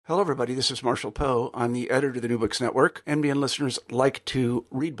Hello, everybody. This is Marshall Poe. I'm the editor of the New Books Network. NBN listeners like to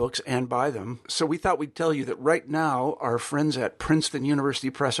read books and buy them. So we thought we'd tell you that right now, our friends at Princeton University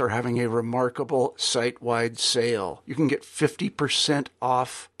Press are having a remarkable site-wide sale. You can get 50%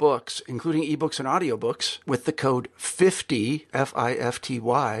 off books, including ebooks and audiobooks, with the code 50,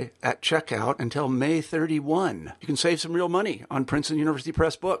 F-I-F-T-Y, at checkout until May 31. You can save some real money on Princeton University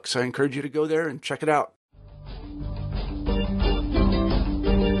Press books. I encourage you to go there and check it out.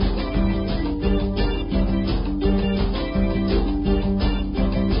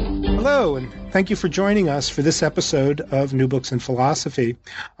 Hello, and thank you for joining us for this episode of New Books in Philosophy.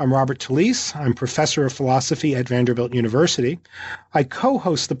 I'm Robert Talisse. I'm professor of philosophy at Vanderbilt University. I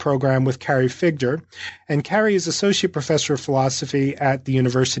co-host the program with Carrie Figdor, and Carrie is associate professor of philosophy at the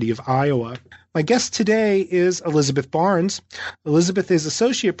University of Iowa. My guest today is Elizabeth Barnes. Elizabeth is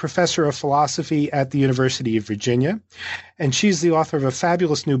associate professor of philosophy at the University of Virginia, and she's the author of a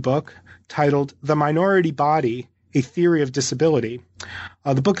fabulous new book titled The Minority Body, A Theory of Disability.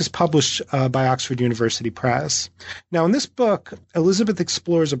 The book is published by Oxford University Press. Now, in this book, Elizabeth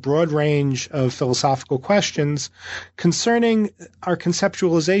explores a broad range of philosophical questions concerning our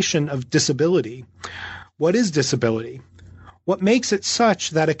conceptualization of disability. What is disability? What makes it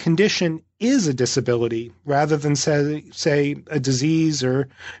such that a condition is a disability rather than, say a disease or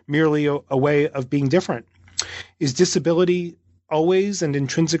merely a way of being different? Is disability always and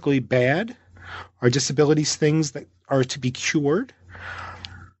intrinsically bad? Are disabilities things that are to be cured?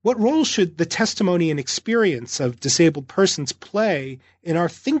 What role should the testimony and experience of disabled persons play in our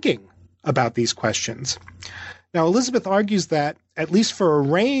thinking about these questions? Now, Elizabeth argues that, at least for a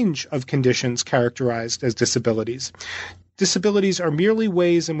range of conditions characterized as disabilities, disabilities are merely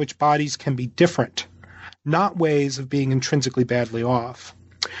ways in which bodies can be different, not ways of being intrinsically badly off.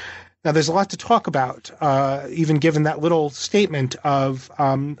 Now, there's a lot to talk about, even given that little statement of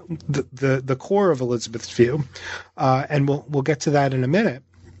the core of Elizabeth's view, and we'll get to that in a minute.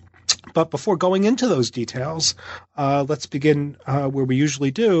 But before going into those details, let's begin where we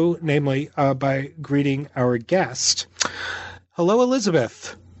usually do, namely by greeting our guest. Hello,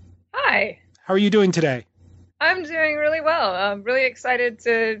 Elizabeth. Hi. How are you doing today? I'm doing really well. I'm really excited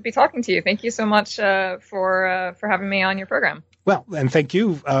to be talking to you. Thank you so much for having me on your program. Well, and thank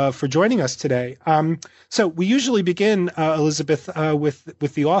you for joining us today. So we usually begin, Elizabeth,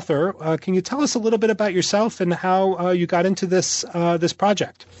 with the author. Can you tell us a little bit about yourself and how you got into this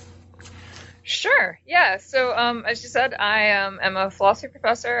project? Sure. Yeah. So, as you said, I am a philosophy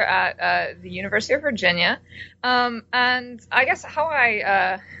professor at the University of Virginia, and I guess how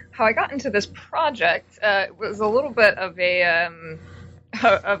I got into this project was a little bit of a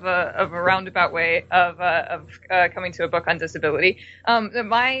roundabout way of coming to a book on disability.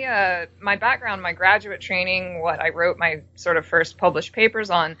 My background, my graduate training, what I wrote my sort of first published papers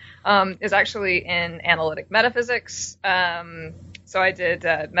on, is actually in analytic metaphysics. So I did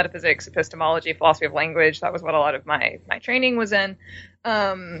metaphysics, epistemology, philosophy of language. That was what a lot of my training was in.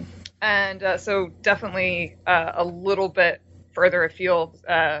 So definitely a little bit further afield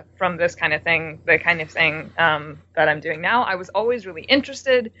from this kind of thing, the kind of thing that I'm doing now. I was always really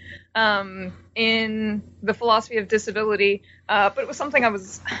interested in the philosophy of disability, but it was something I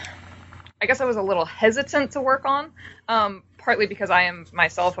was a little hesitant to work on, partly because I am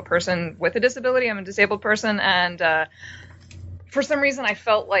myself a person with a disability. I'm a disabled person, and for some reason I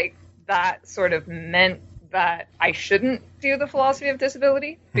felt like that sort of meant that I shouldn't do the philosophy of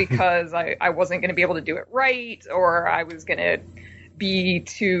disability because I wasn't going to be able to do it right, or I was going to be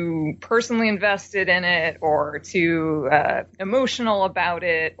too personally invested in it, or too emotional about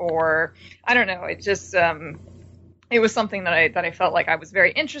it, or I don't know. It just it was something that I felt like I was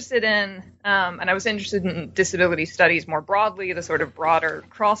very interested in, and I was interested in disability studies more broadly, the sort of broader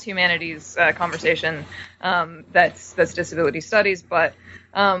cross-humanities conversation that's disability studies, but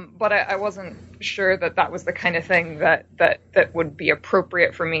I wasn't sure that was the kind of thing that would be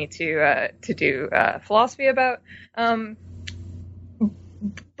appropriate for me to do philosophy about.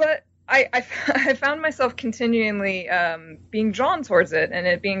 But I found myself continually being drawn towards it, and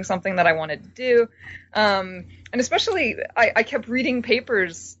it being something that I wanted to do. And especially, I kept reading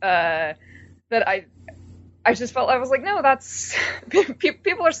papers that I just felt, I was like, no, that's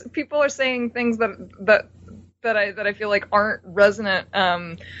people are saying things that I feel like aren't resonant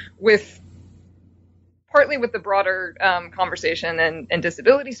with, partly with the broader conversation and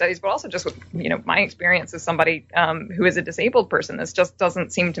disability studies, but also just with, my experience as somebody who is a disabled person. This just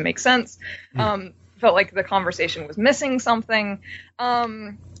doesn't seem to make sense. Felt like the conversation was missing something.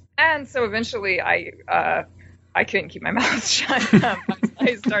 And so eventually I I couldn't keep my mouth shut.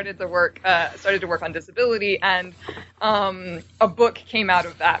 I started to work on disability, and a book came out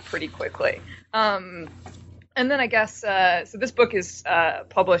of that pretty quickly. And then I guess, so this book is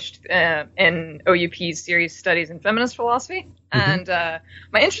published in OUP's series Studies in Feminist Philosophy. Mm-hmm. And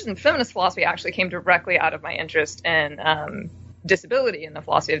my interest in feminist philosophy actually came directly out of my interest in disability and the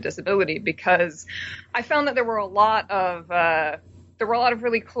philosophy of disability, because I found that there were a lot of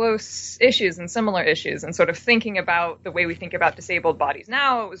really close issues and similar issues, and sort of thinking about the way we think about disabled bodies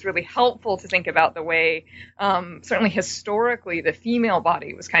now, it was really helpful to think about the way, certainly historically, the female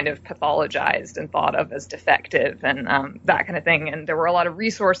body was kind of pathologized and thought of as defective and that kind of thing. And there were a lot of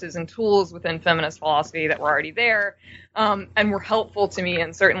resources and tools within feminist philosophy that were already there and were helpful to me.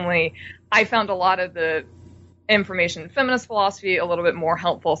 And certainly I found a lot of the information in feminist philosophy a little bit more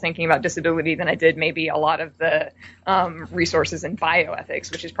helpful thinking about disability than I did maybe a lot of the resources in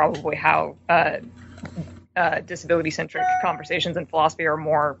bioethics, which is probably how disability-centric conversations in philosophy are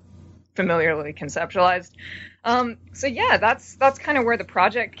more familiarly conceptualized. So yeah, that's kind of where the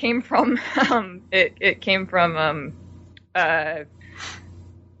project came from. It came from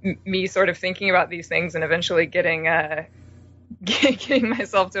me sort of thinking about these things and eventually getting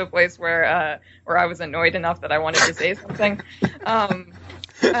myself to a place where I was annoyed enough that I wanted to say something.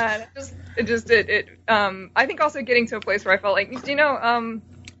 I think also getting to a place where I felt like,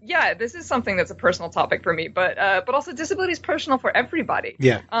 yeah, this is something that's a personal topic for me, but also disability is personal for everybody.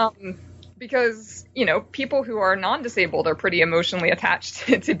 Yeah. Because, people who are non-disabled are pretty emotionally attached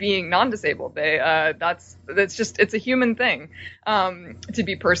to being non-disabled. It's a human thing, to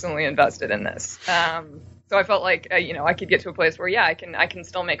be personally invested in this. So I felt like, I could get to a place where, yeah, I can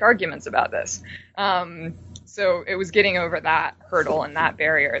still make arguments about this. So it was getting over that hurdle and that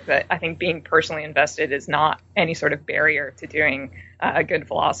barrier that I think being personally invested is not any sort of barrier to doing a good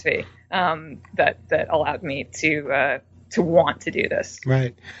philosophy that allowed me to want to do this.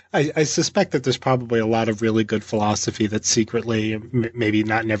 Right. I suspect that there's probably a lot of really good philosophy that secretly, maybe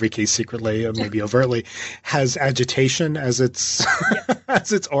not in every case secretly, or maybe overtly, has agitation as its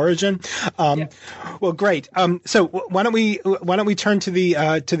as its origin. Well, great. So why don't we turn to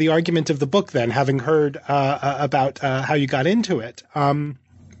the argument of the book then, having heard about how you got into it.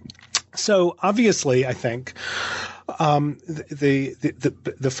 So obviously, I think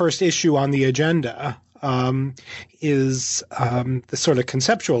the first issue on the agenda is the sort of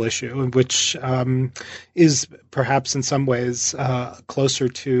conceptual issue, which is perhaps in some ways closer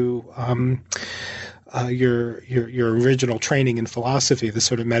to your original training in philosophy, the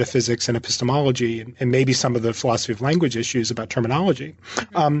sort of metaphysics and epistemology, and maybe some of the philosophy of language issues about terminology.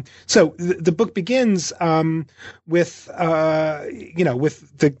 So the book begins with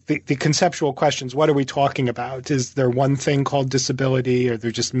the conceptual questions. What are we talking about? Is there one thing called disability? Are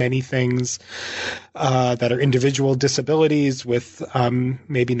there just many things that are individual disabilities with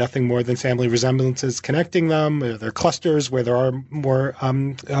maybe nothing more than family resemblances connecting them? Are there clusters where there are more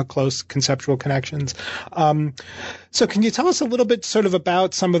close conceptual connections? So can you tell us a little bit sort of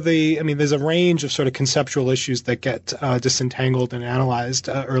about some of there's a range of sort of conceptual issues that get disentangled and analyzed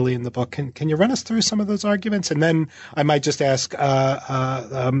early in the book. Can you run us through some of those arguments? And then I might just ask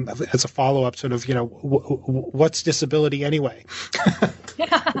as a follow-up sort of, what's disability anyway?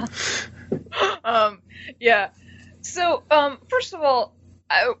 Yeah. So first of all,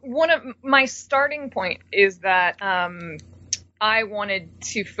 one of my starting point is that I wanted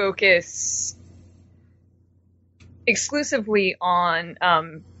to focus exclusively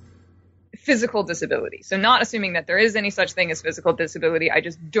on physical disability. So not assuming that there is any such thing as physical disability. I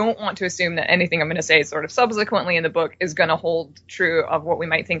just don't want to assume that anything I'm going to say sort of subsequently in the book is going to hold true of what we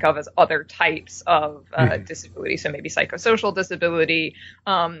might think of as other types of disability. So maybe psychosocial disability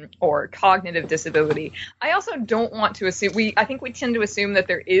or cognitive disability. I also don't want to assume, I think we tend to assume that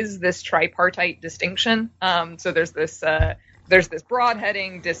there is this tripartite distinction. So there's this broad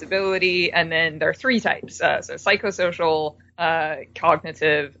heading, disability, and then there are three types, so psychosocial,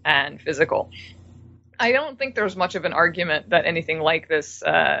 cognitive, and physical. I don't think there's much of an argument that anything like this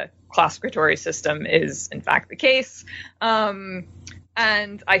classificatory system is, in fact, the case.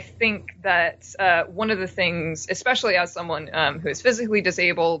 And I think that one of the things, especially as someone who is physically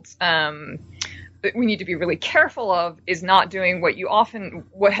disabled, that we need to be really careful of is not doing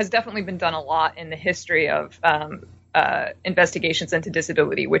what has definitely been done a lot in the history of investigations into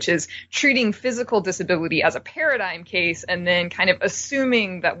disability, which is treating physical disability as a paradigm case and then kind of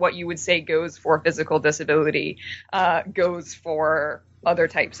assuming that what you would say goes for physical disability goes for other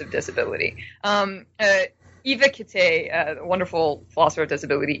types of disability. Eva Kittay, the wonderful philosopher of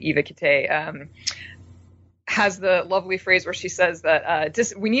disability, Eva Kittay, has the lovely phrase where she says that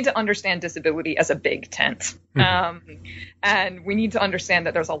we need to understand disability as a big tent. And we need to understand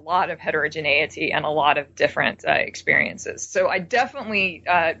that there's a lot of heterogeneity and a lot of different experiences. So I definitely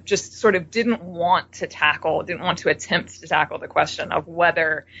just sort of didn't want to attempt to tackle the question of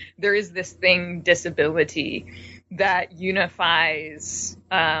whether there is this thing, disability, that unifies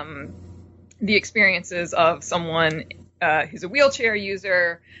the experiences of someone who's a wheelchair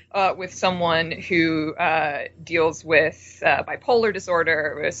user with someone who deals with bipolar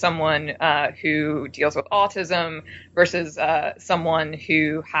disorder, with someone who deals with autism versus someone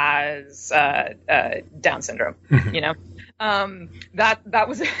who has Down syndrome. You know, that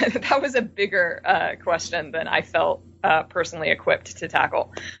was a bigger question than I felt personally equipped to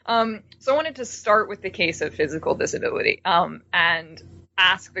tackle. So I wanted to start with the case of physical disability and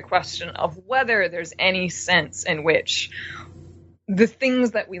ask the question of whether there's any sense in which the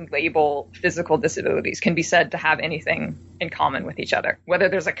things that we label physical disabilities can be said to have anything in common with each other, whether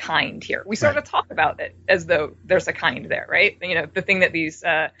there's a kind here. We sort of talk about it as though there's a kind there, right? You know, the thing that these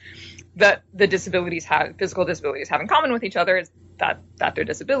that the physical disabilities have in common with each other is that they're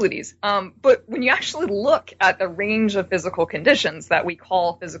disabilities. But when you actually look at the range of physical conditions that we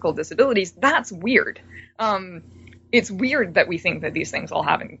call physical disabilities, that's weird. It's weird that we think that these things all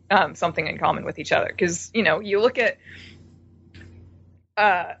have something in common with each other. Because, you know, you look at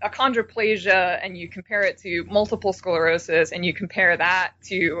achondroplasia and you compare it to multiple sclerosis and you compare that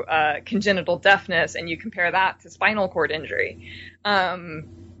to congenital deafness and you compare that to spinal cord injury.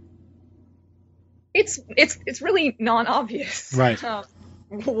 It's really non-obvious. Right.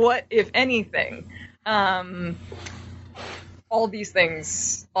 What, if anything, all these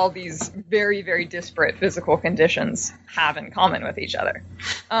very, very disparate physical conditions have in common with each other.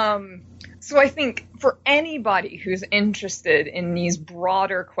 So I think for anybody who's interested in these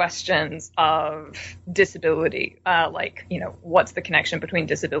broader questions of disability, like, you know, what's the connection between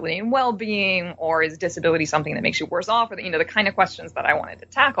disability and well-being, or is disability something that makes you worse off, or the kind of questions that I wanted to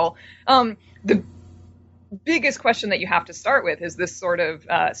tackle, the biggest question that you have to start with is this sort of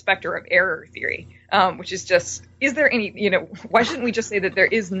specter of error theory, which is just, is there any, why shouldn't we just say that there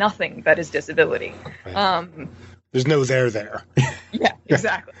is nothing that is disability? There's no there. Yeah,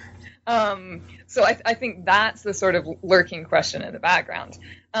 exactly. So I think that's the sort of lurking question in the background.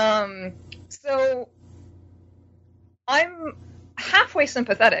 So I'm halfway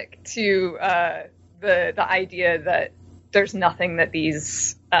sympathetic to the idea that there's nothing that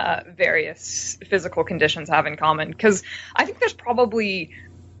these various physical conditions have in common, because I think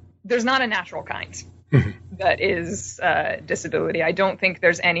there's not a natural kind that is disability. I don't think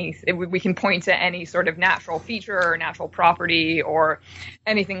there's we can point to any sort of natural feature or natural property or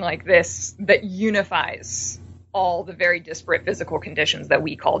anything like this that unifies all the very disparate physical conditions that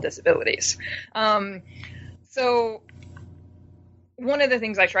we call disabilities. So one of the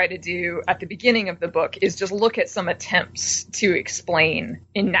things I try to do at the beginning of the book is just look at some attempts to explain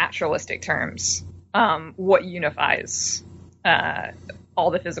in naturalistic terms what unifies all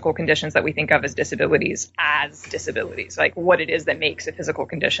the physical conditions that we think of as disabilities, like what it is that makes a physical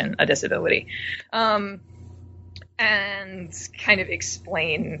condition a disability, and kind of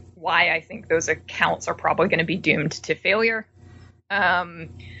explain why I think those accounts are probably going to be doomed to failure.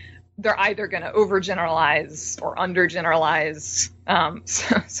 They're either going to overgeneralize or undergeneralize,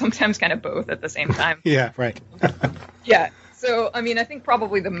 sometimes kind of both at the same time. Yeah, right. Yeah. So, I mean, I think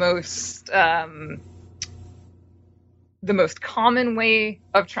probably the most common way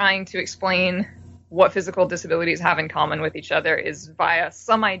of trying to explain what physical disabilities have in common with each other is via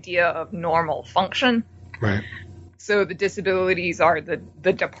some idea of normal function. Right. So the disabilities are the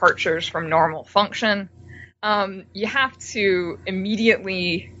departures from normal function. You have to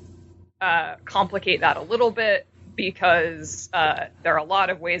immediately complicate that a little bit, because there are a lot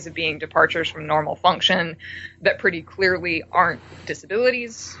of ways of being departures from normal function that pretty clearly aren't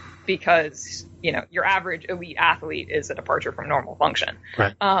disabilities, because your average elite athlete is a departure from normal function,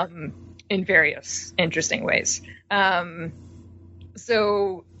 right, in various interesting ways.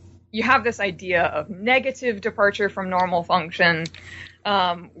 So you have this idea of negative departure from normal function,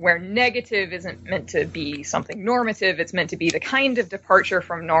 where negative isn't meant to be something normative. It's meant to be the kind of departure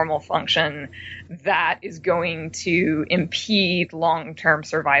from normal function that is going to impede long-term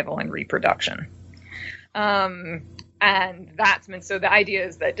survival and reproduction. And that's meant, so the idea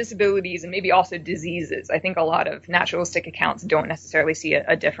is that disabilities and maybe also diseases, I think a lot of naturalistic accounts don't necessarily see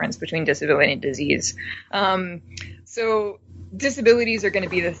a difference between disability and disease. So disabilities are going to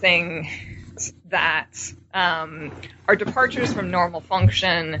be the thing that are departures from normal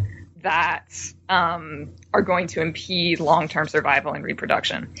function that are going to impede long-term survival and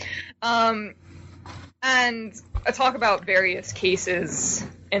reproduction. And I talk about various cases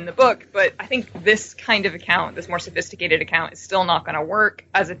in the book, but I think this kind of account, this more sophisticated account, is still not going to work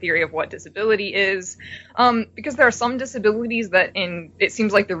as a theory of what disability is, because there are some disabilities that it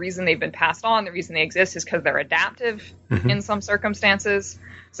seems like the reason they've been passed on, the reason they exist, is because they're adaptive in some circumstances.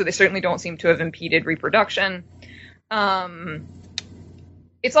 So they certainly don't seem to have impeded reproduction.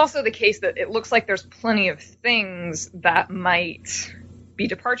 It's also the case that it looks like there's plenty of things that might be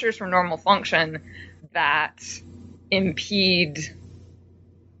departures from normal function that impede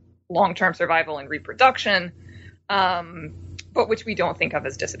long-term survival and reproduction, but which we don't think of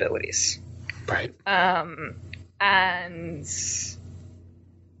as disabilities. Right. And so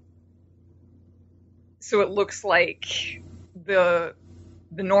it looks like the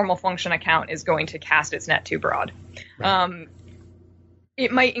normal function account is going to cast its net too broad. Right.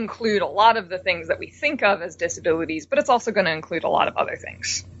 It might include a lot of the things that we think of as disabilities, but it's also going to include a lot of other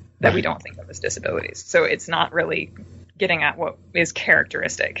things that we don't think of as disabilities. So it's not really getting at what is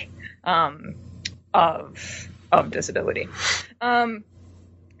characteristic of disability. I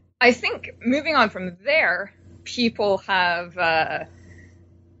think moving on from there, people who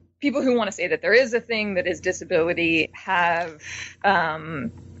want to say that there is a thing that is disability have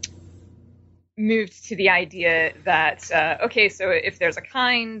moved to the idea that, okay, so if there's a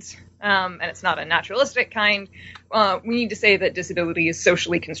kind, and it's not a naturalistic kind, we need to say that disability is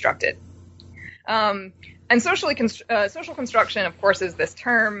socially constructed. And social construction, of course, is this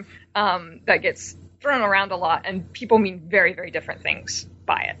term that gets thrown around a lot, and people mean very, very different things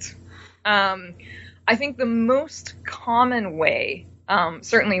by it. I think the most common way,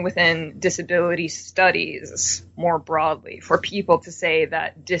 certainly within disability studies more broadly, for people to say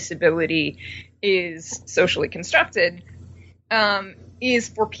that disability is socially constructed is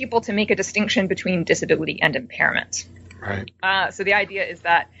for people to make a distinction between disability and impairment. Right. So the idea is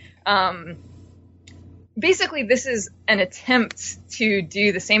that basically this is an attempt to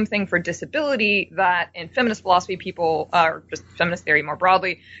do the same thing for disability that in feminist philosophy people, or just feminist theory more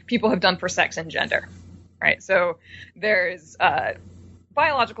broadly, people have done for sex and gender. Right. So there's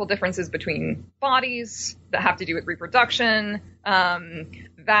biological differences between bodies that have to do with reproduction.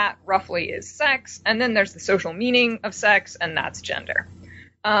 That roughly is sex. And then there's the social meaning of sex, and that's gender.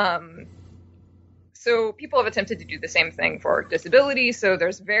 So people have attempted to do the same thing for disability. So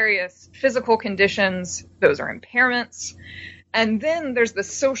there's various physical conditions. Those are impairments. And then there's the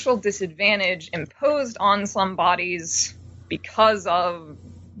social disadvantage imposed on some bodies because of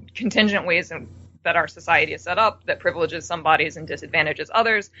contingent ways that our society is set up that privileges some bodies and disadvantages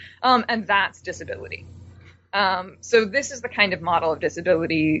others. And that's disability. So this is the kind of model of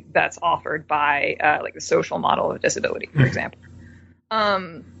disability that's offered by like the social model of disability, for example.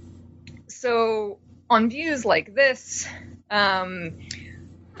 So on views like this,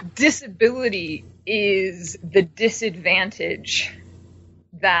 disability is the disadvantage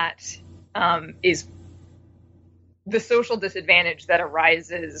that is the social disadvantage that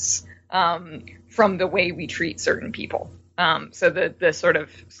arises from the way we treat certain people. So the sort of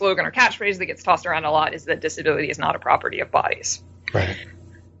slogan or catchphrase that gets tossed around a lot is that disability is not a property of bodies. Right.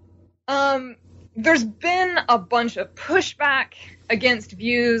 There's been a bunch of pushback against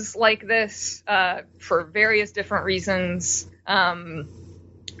views like this for various different reasons.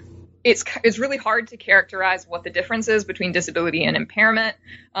 It's really hard to characterize what the difference is between disability and impairment,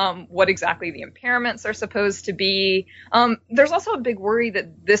 what exactly the impairments are supposed to be. There's also a big worry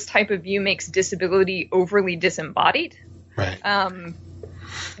that this type of view makes disability overly disembodied. Right.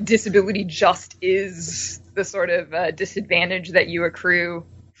 Disability just is the sort of disadvantage that you accrue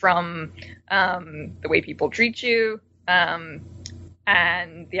from the way people treat you.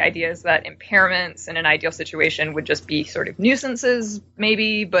 And the idea is that impairments in an ideal situation would just be sort of nuisances,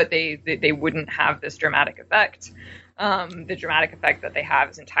 maybe, but they wouldn't have this dramatic effect. The dramatic effect that they have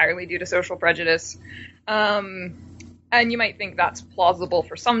is entirely due to social prejudice. And you might think that's plausible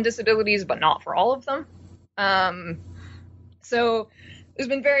for some disabilities, but not for all of them. So there's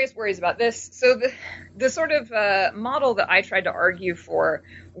been various worries about this. So the sort of model that I tried to argue for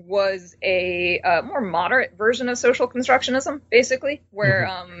was a more moderate version of social constructionism, basically, where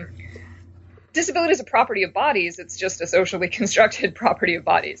disability is a property of bodies. It's just a socially constructed property of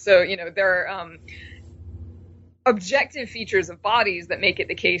bodies. So, there are objective features of bodies that make it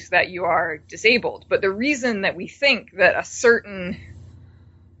the case that you are disabled. But the reason that we think that a certain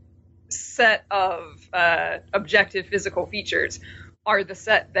set of objective physical features are the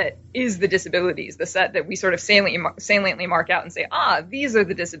set that is the disabilities, the set that we sort of saliently mark out and say, these are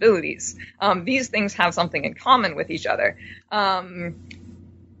the disabilities. These things have something in common with each other,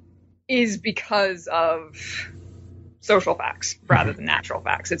 is because of social facts rather than natural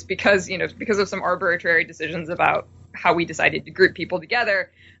facts. It's because, because of some arbitrary decisions about how we decided to group people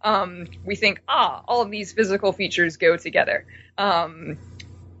together. We think, all of these physical features go together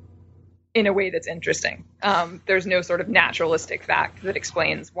in a way that's interesting. There's no sort of naturalistic fact that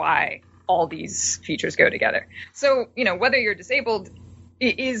explains why all these features go together. So, whether you're disabled,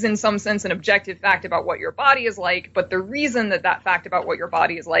 it is in some sense an objective fact about what your body is like, but the reason that fact about what your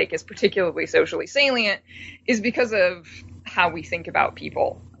body is like is particularly socially salient is because of how we think about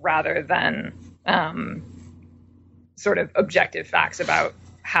people rather than sort of objective facts about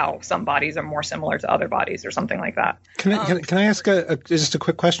how some bodies are more similar to other bodies or something like that. Can I ask just a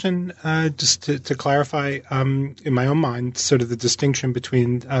quick question, just to clarify in my own mind, sort of the distinction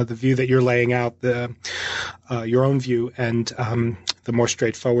between the view that you're laying out, your own view, and the more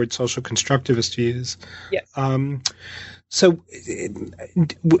straightforward social constructivist views. Yes. So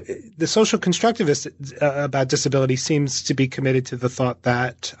the social constructivist about disability seems to be committed to the thought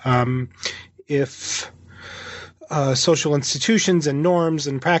that if social institutions and norms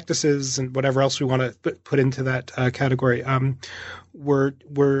and practices and whatever else we want to put into that category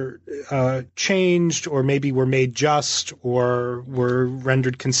were changed, or maybe were made just, or were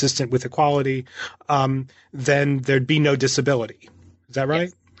rendered consistent with equality, then there'd be no disability. Is that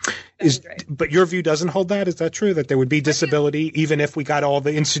right? Yes, right. But your view doesn't hold that? Is that true, that there would be disability even if we got all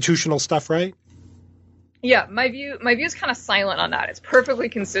the institutional stuff right? Yeah, my view is kind of silent on that. It's perfectly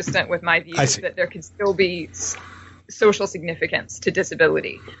consistent with my view that there could still be social significance to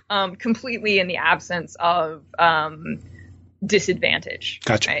disability, completely in the absence of disadvantage.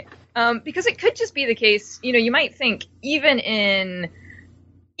 Gotcha. Right? Because it could just be the case, you might think even in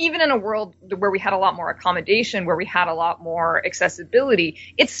a world where we had a lot more accommodation, where we had a lot more accessibility,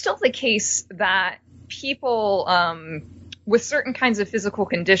 it's still the case that people with certain kinds of physical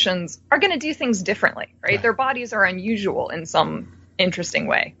conditions are going to do things differently, right? Their bodies are unusual in some interesting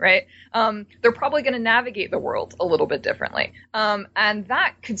way, right? They're probably going to navigate the world a little bit differently. And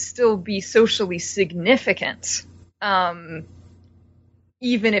that could still be socially significant, even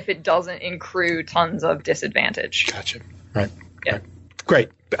if it doesn't accrue tons of disadvantage. Gotcha. Right. Yeah. Right. Great.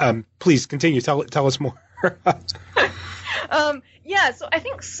 Please continue. Tell us more. Yeah, so I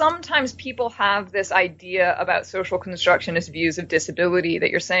think sometimes people have this idea about social constructionist views of disability that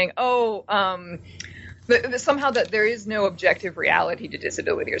you're saying, somehow that there is no objective reality to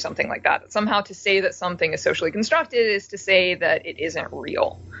disability or something like that. Somehow to say that something is socially constructed is to say that it isn't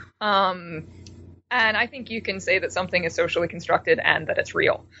real. And I think you can say that something is socially constructed and that it's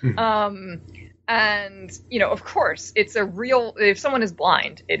real. And, of course, it's if someone is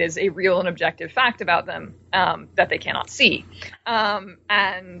blind, it is a real and objective fact about them that they cannot see.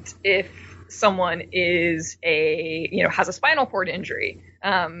 And if someone is has a spinal cord injury,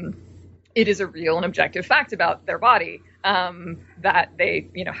 it is a real and objective fact about their body that they,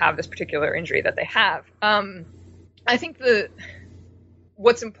 have this particular injury that they have. I think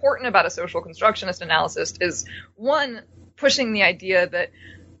what's important about a social constructionist analysis is, one, pushing the idea that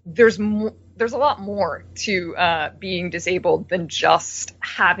there's a lot more to being disabled than just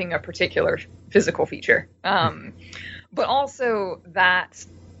having a particular physical feature. But also that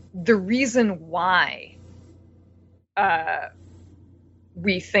the reason why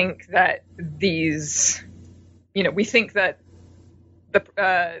we think that we think that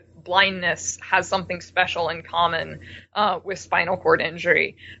the blindness has something special in common with spinal cord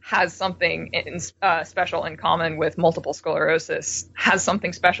injury, has something special in common with multiple sclerosis, has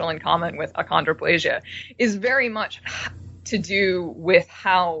something special in common with achondroplasia, is very much to do with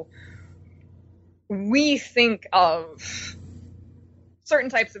how we think of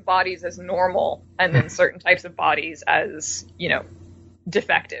certain types of bodies as normal and then certain types of bodies as,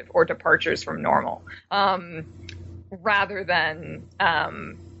 defective or departures from normal, rather than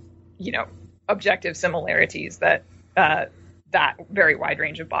objective similarities that that very wide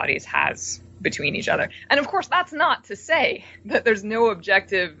range of bodies has between each other. And of course, that's not to say that there's no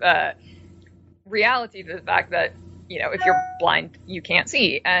objective reality to the fact that, if you're blind, you can't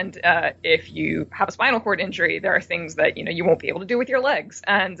see. And if you have a spinal cord injury, there are things that, you won't be able to do with your legs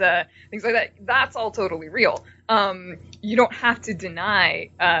and things like that. That's all totally real. You don't have to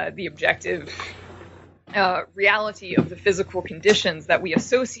deny the objective reality of the physical conditions that we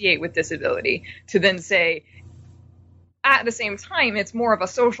associate with disability to then say, at the same time, it's more of a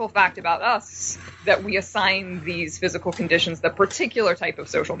social fact about us that we assign these physical conditions the particular type of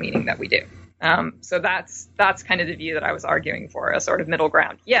social meaning that we do. So that's kind of the view that I was arguing for, a sort of middle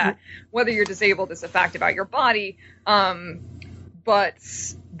ground. Yeah, whether you're disabled is a fact about your body, but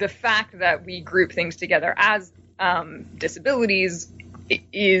the fact that we group things together as disabilities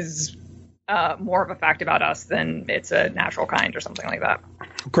is more of a fact about us than it's a natural kind or something like that.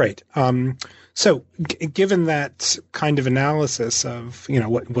 Great. So given that kind of analysis of,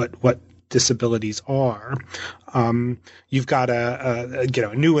 what disabilities are, you've got a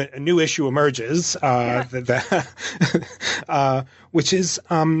new issue emerges, which is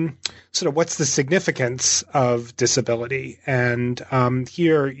sort of what's the significance of disability, and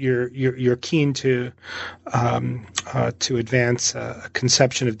here you're keen to advance a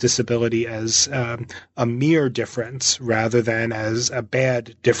conception of disability as a mere difference rather than as a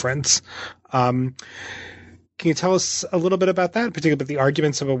bad difference. Can you tell us a little bit about that, particularly about the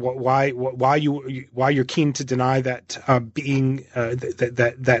arguments about why you're keen to deny that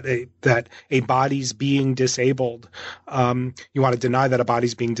that a body's being disabled, you want to deny that a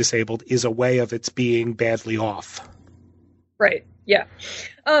body's being disabled is a way of its being badly off? Right. Yeah.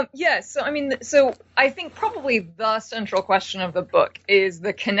 So I think probably the central question of the book is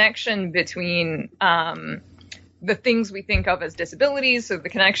the connection between the things we think of as disabilities, so the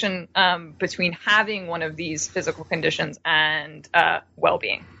connection between having one of these physical conditions and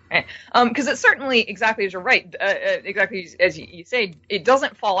well-being. Right? Because it's certainly, exactly as you're right, exactly as you say, it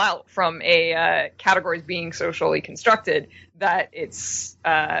doesn't fall out from a categories being socially constructed that it's,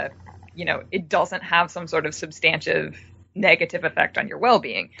 it doesn't have some sort of substantive negative effect on your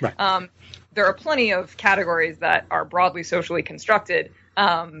well-being. Right. There are plenty of categories that are broadly socially constructed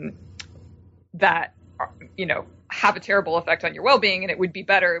that have a terrible effect on your well-being, and it would be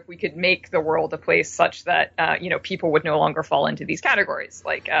better if we could make the world a place such that people would no longer fall into these categories,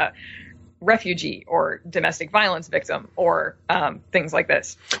 like refugee or domestic violence victim or things like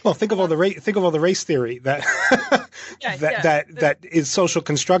this. Well, think of all the race theory that that is social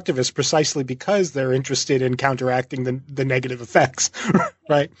constructivist precisely because they're interested in counteracting the negative effects,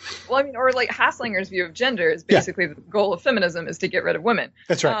 right? Well, or like Haslinger's view of gender is basically the goal of feminism is to get rid of women.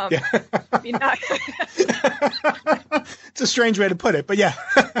 That's right. It's a strange way to put it, but yeah.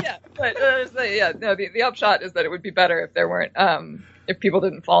 The upshot is that it would be better if there weren't if people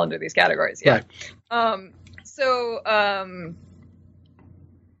didn't fall into these categories. Yeah. Right.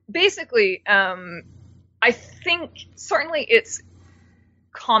 Basically, I think certainly it's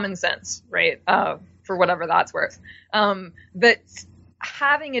common sense, right? For whatever that's worth, that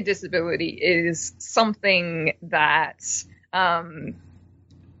having a disability is something that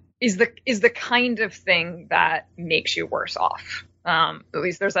is the kind of thing that makes you worse off. At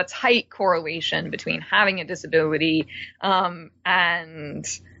least there's a tight correlation between having a disability and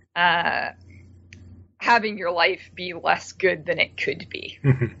having your life be less good than it could be.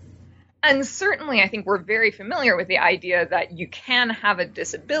 Mm-hmm. And certainly I think we're very familiar with the idea that you can have a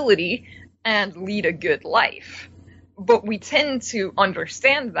disability and lead a good life. But we tend to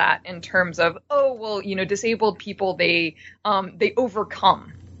understand that in terms of, disabled people, they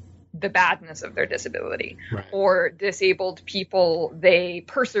overcome the badness of their disability. Right. Or disabled people, they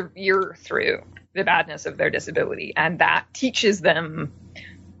persevere through the badness of their disability. And that teaches them,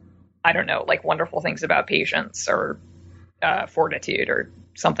 like wonderful things about patience or fortitude or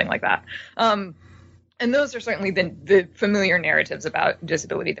something like that. And those are certainly the familiar narratives about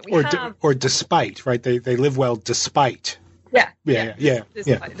disability that we have. Or despite, right? They live well despite. Yeah.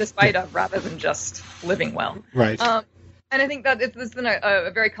 Despite of, rather than just living well. Right. And I think that it's been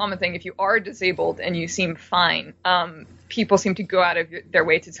a very common thing. If you are disabled and you seem fine, people seem to go out of their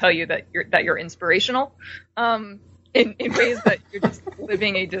way to tell you that you're inspirational, in ways that you're just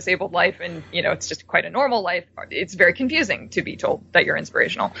living a disabled life, and it's just quite a normal life. It's very confusing to be told that you're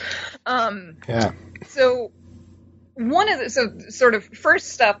inspirational. So one of the sort of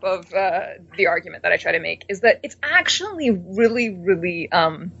first step of the argument that I try to make is that it's actually really, really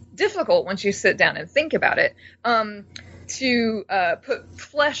difficult once you sit down and think about it. To put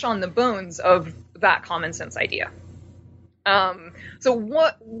flesh on the bones of that common sense idea. So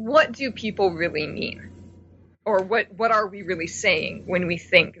what do people really mean? Or what are we really saying when we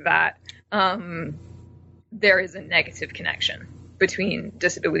think that there is a negative connection between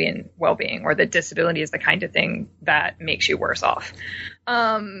disability and well-being, or that disability is the kind of thing that makes you worse off?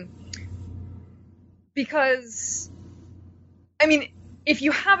 Because, if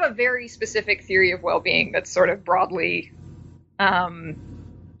you have a very specific theory of well-being that's sort of broadly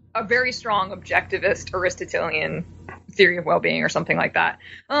a very strong objectivist Aristotelian theory of well-being or something like that,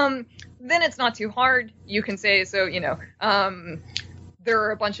 then it's not too hard. You can say, there are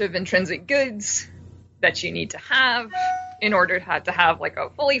a bunch of intrinsic goods that you need to have in order to have like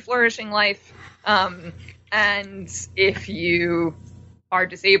a fully flourishing life. And if you are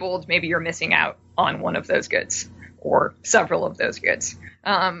disabled, maybe you're missing out on one of those goods or several of those goods.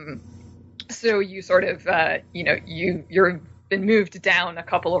 So you sort of, you're been moved down a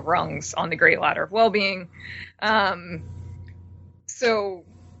couple of rungs on the Great Ladder of well-being. So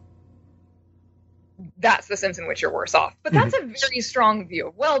that's the sense in which you're worse off. But that's a very strong view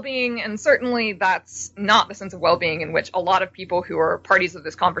of well-being, and certainly that's not the sense of well-being in which a lot of people who are parties of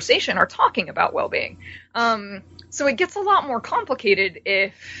this conversation are talking about well-being. So it gets a lot more complicated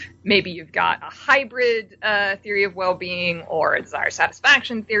if maybe you've got a hybrid theory of well-being, or a desire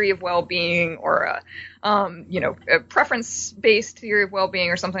satisfaction theory of well-being, or a preference-based theory of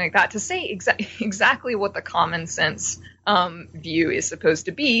well-being, or something like that, to say exactly what the common sense view is supposed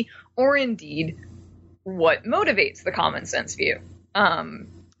to be, or indeed what motivates the common sense view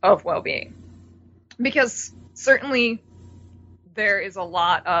of well-being. Because certainly there is a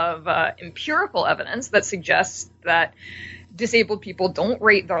lot of empirical evidence that suggests that disabled people don't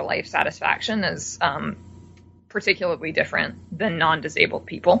rate their life satisfaction as particularly different than non-disabled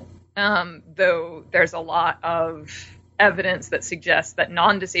people, though there's a lot of evidence that suggests that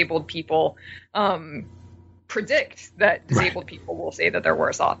non-disabled people predict that disabled people will say that they're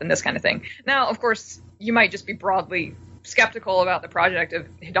worse off, and this kind of thing. Now, of course, you might just be broadly skeptical about the project of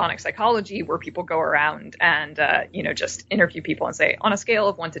hedonic psychology, where people go around and just interview people and say, on a scale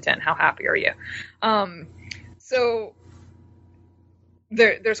of 1 to 10, how happy are you? So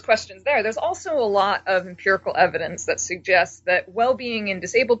there's questions there. There's also a lot of empirical evidence that suggests that well-being in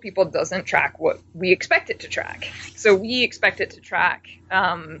disabled people doesn't track what we expect it to track. So we expect it to track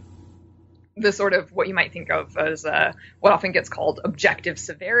the sort of what you might think of as what often gets called objective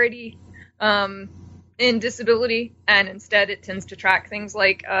severity in disability, and instead it tends to track things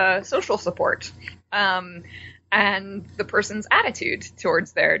like social support and the person's attitude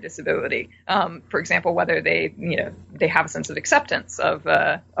towards their disability. For example, whether they have a sense of acceptance of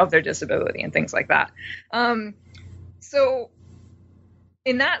their disability and things like that. So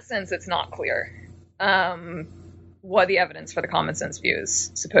in that sense, it's not clear what the evidence for the common sense view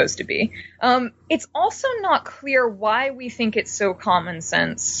is supposed to be. It's also not clear why we think it's so common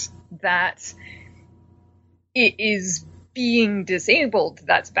sense that it is being disabled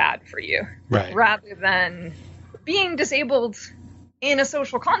that's bad for you, right, rather than being disabled in a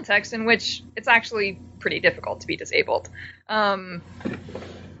social context in which it's actually pretty difficult to be disabled.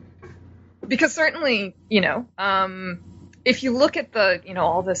 Because certainly, if you look at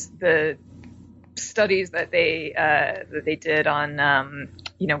the studies that they did on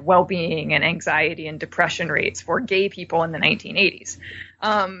well-being and anxiety and depression rates for gay people in the 1980s,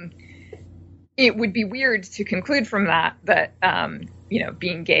 it would be weird to conclude from that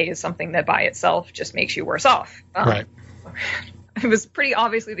being gay is something that by itself just makes you worse off. Right. It was pretty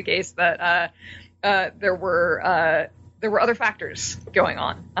obviously the case that there were other factors going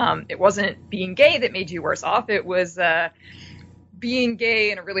on. It wasn't being gay that made you worse off. It was being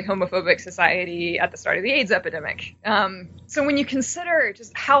gay in a really homophobic society at the start of the AIDS epidemic. So when you consider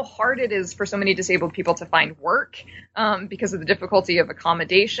just how hard it is for so many disabled people to find work because of the difficulty of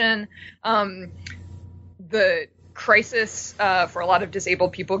accommodation, the crisis for a lot of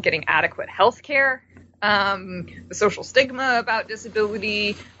disabled people getting adequate health care, the social stigma about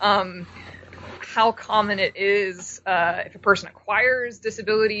disability, how common it is if a person acquires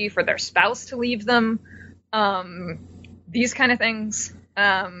disability for their spouse to leave them, these kind of things.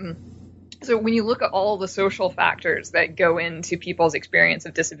 So when you look at all the social factors that go into people's experience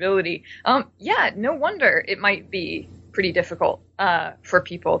of disability, no wonder it might be pretty difficult for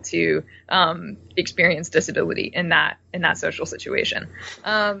people to experience disability in that social situation.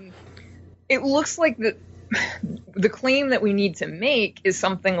 It looks like the claim that we need to make is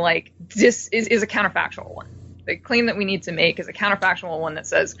something like this is a counterfactual one. The claim that we need to make is a counterfactual one that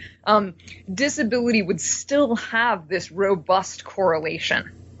says disability would still have this robust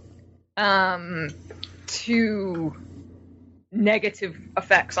correlation to negative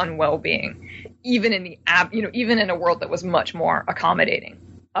effects on well-being, even in even in a world that was much more accommodating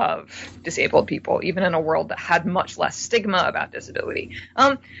of disabled people, even in a world that had much less stigma about disability.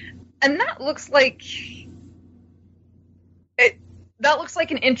 And that looks like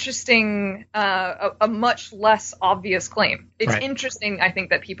an interesting, a much less obvious claim. It's right. Interesting, I think,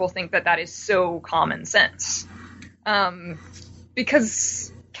 that people think that is so common sense.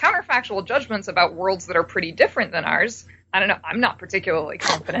 Because counterfactual judgments about worlds that are pretty different than ours, I don't know, I'm not particularly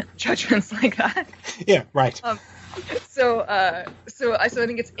confident in judgments like that. Yeah, right. So I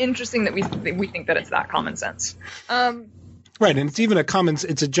think it's interesting that we think that it's that common sense. Right, and it's even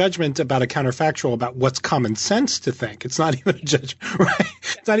it's a judgment about a counterfactual about what's common sense to think. It's not even a judgment, right?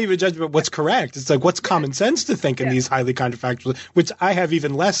 It's not even a judgment about what's correct. It's like what's common sense to think in these highly counterfactual, which I have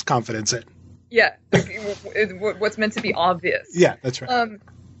even less confidence in. Yeah, what's meant to be obvious. Yeah, that's right.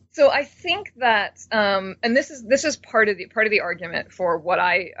 So I think that, and this is part of the argument for what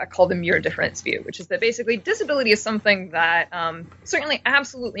I call the mere difference view, which is that basically disability is something that certainly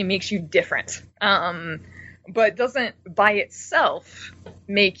absolutely makes you different, but doesn't by itself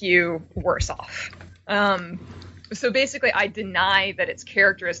make you worse off. So basically, I deny that it's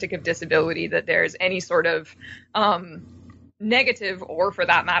characteristic of disability that there's any sort of negative, or for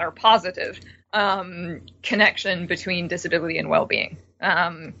that matter, positive connection between disability and well-being.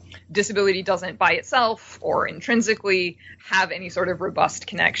 Disability doesn't by itself or intrinsically have any sort of robust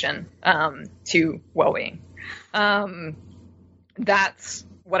connection to well-being. That's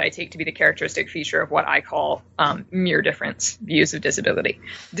what I take to be the characteristic feature of what I call mere difference views of disability.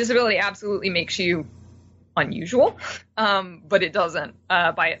 Disability absolutely makes you unusual, but it doesn't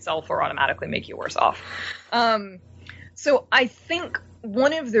by itself or automatically make you worse off. So I think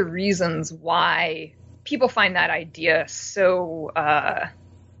one of the reasons why people find that idea so, I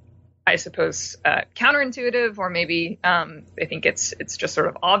suppose, counterintuitive, or maybe they think it's just sort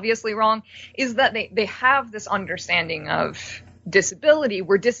of obviously wrong, is that they have this understanding of disability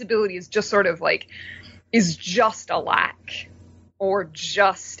where disability is just sort of like, is just a lack or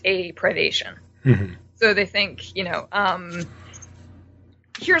just a privation. Mm-hmm. So they think,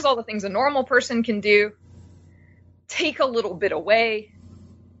 here's all the things a normal person can do. Take a little bit away.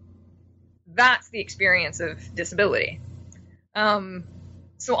 That's the experience of disability. So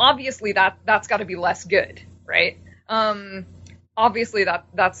obviously that's got to be less good, right? Obviously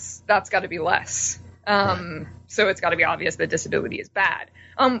that's got to be less. So it's got to be obvious that disability is bad.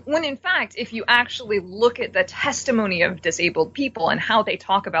 When in fact, if you actually look at the testimony of disabled people and how they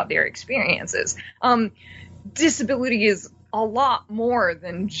talk about their experiences, disability is a lot more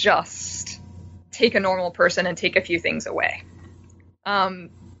than just take a normal person and take a few things away.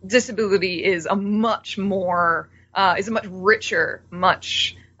 Disability is a much more, is a much richer,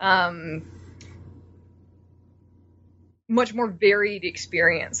 much more varied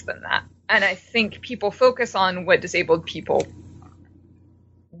experience than that. And I think people focus on what disabled people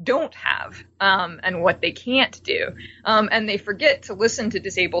don't have and what they can't do. And they forget to listen to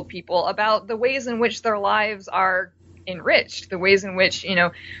disabled people about the ways in which their lives are enriched, the ways in which,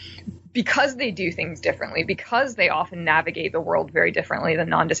 because they do things differently, because they often navigate the world very differently than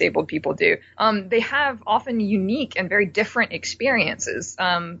non-disabled people do, they have often unique and very different experiences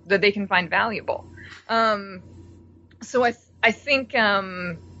that they can find valuable. So I think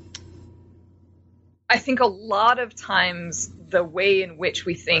a lot of times the way in which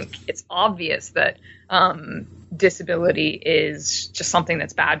we think it's obvious that disability is just something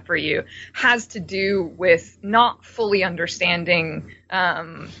that's bad for you has to do with not fully understanding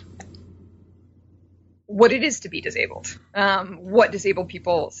what it is to be disabled, what disabled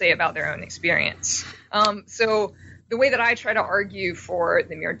people say about their own experience. So the way that I try to argue for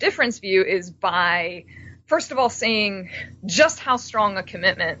the mere difference view is by, first of all, saying just how strong a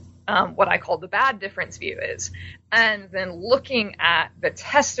commitment what I call the bad difference view is, and then looking at the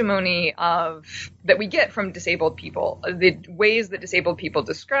testimony that we get from disabled people, the ways that disabled people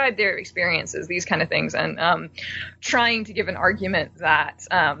describe their experiences, these kind of things, and trying to give an argument that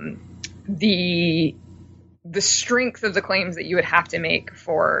the strength of the claims that you would have to make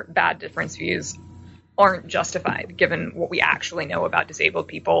for bad difference views aren't justified, given what we actually know about disabled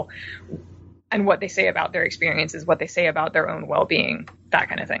people and what they say about their experiences, what they say about their own well-being, that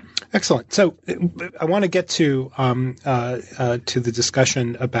kind of thing. Excellent. So I want to get to the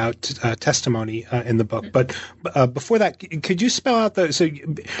discussion about testimony in the book. But before that, could you spell out so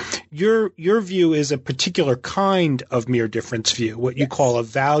your view is a particular kind of mere difference view, what you call a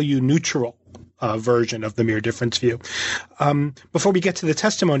value neutral version of the mere difference view. Before we get to the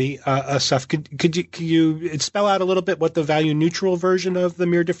testimony stuff, could you spell out a little bit what the value neutral version of the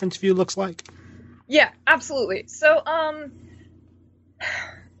mere difference view looks like? Yeah, absolutely. So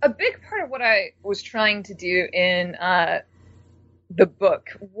a big part of what I was trying to do in the book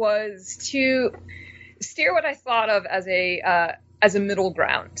was to steer what I thought of as a middle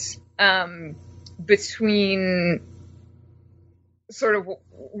ground between sort of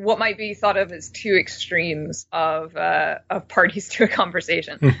what might be thought of as two extremes of parties to a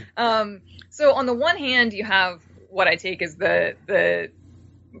conversation. So on the one hand, you have what I take as the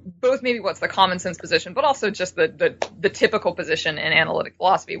both maybe what's the common sense position, but also just the typical position in analytic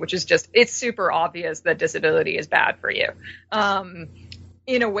philosophy, which is just, it's super obvious that disability is bad for you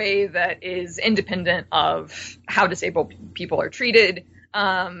in a way that is independent of how disabled people are treated,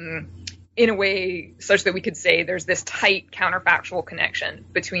 in a way such that we could say there's this tight counterfactual connection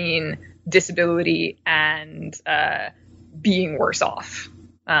between disability and being worse off.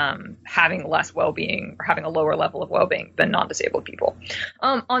 having less well-being or having a lower level of well-being than non-disabled people.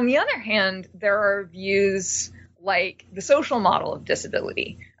 On the other hand, there are views like the social model of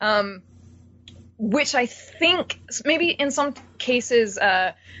disability, which I think maybe in some cases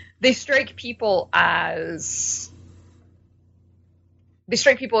they strike people as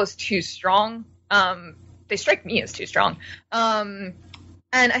too strong. They strike me as too strong. And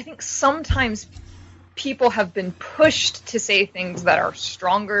I think sometimes people have been pushed to say things that are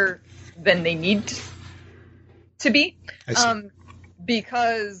stronger than they need to be.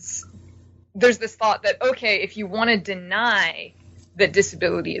 Because there's this thought that, okay, if you want to deny that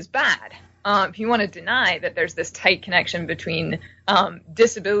disability is bad, if you want to deny that there's this tight connection between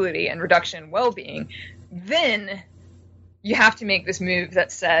disability and reduction in well-being, then you have to make this move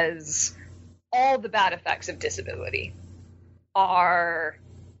that says all the bad effects of disability are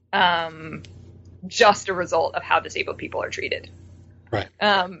just a result of how disabled people are treated. Right.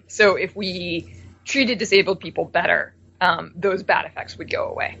 So if we treated disabled people better, those bad effects would go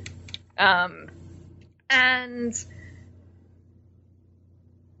away. And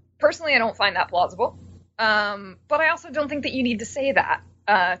personally, I don't find that plausible. But I also don't think that you need to say that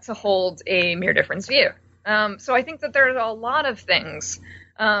to hold a mere difference view. So I think that there's a lot of things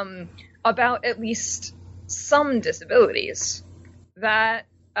about at least some disabilities that,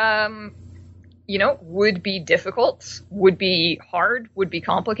 would be difficult, would be hard, would be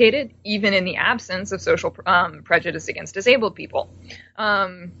complicated, even in the absence of social prejudice against disabled people.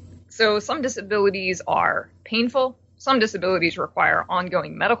 So some disabilities are painful. Some disabilities require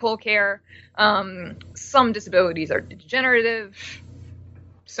ongoing medical care. Some disabilities are degenerative,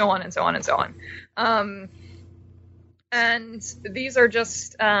 so on and so on and so on. And these are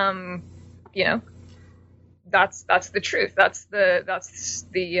just, that's the truth. That's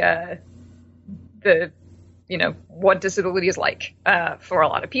the what disability is like for a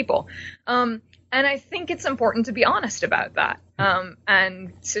lot of people. And I think it's important to be honest about that.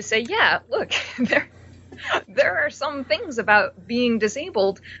 And to say, yeah, look, there are some things about being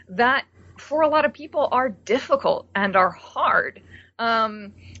disabled that for a lot of people are difficult and are hard.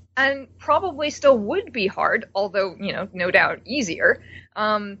 And probably still would be hard, although, no doubt easier,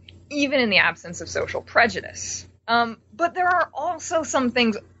 even in the absence of social prejudice. But there are also some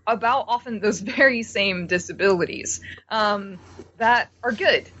things about often those very same disabilities that are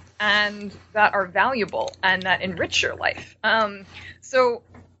good and that are valuable and that enrich your life. So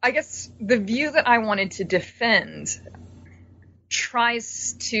I guess the view that I wanted to defend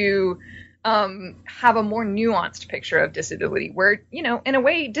tries to have a more nuanced picture of disability where, in a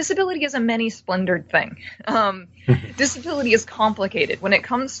way, disability is a many-splendored thing. Disability is complicated. When it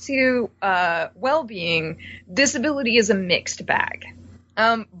comes to well-being, disability is a mixed bag.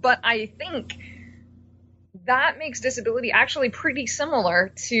 But I think that makes disability actually pretty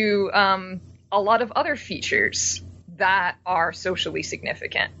similar to a lot of other features that are socially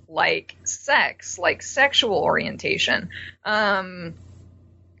significant, like sex, like sexual orientation,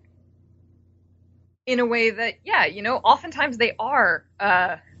 in a way that, oftentimes they are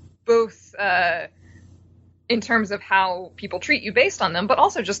both in terms of how people treat you based on them, but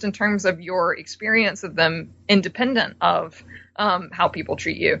also just in terms of your experience of them independent of how people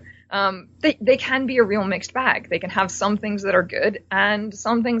treat you. They can be a real mixed bag. They can have some things that are good and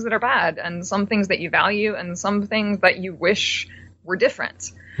some things that are bad, and some things that you value and some things that you wish were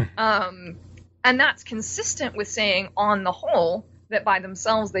different. And that's consistent with saying, on the whole, that by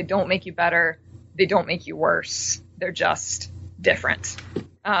themselves they don't make you better, they don't make you worse, they're just different.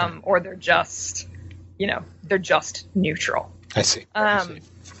 Or they're just, they're just neutral. I see.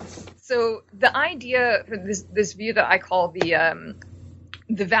 So the idea, this view that I call the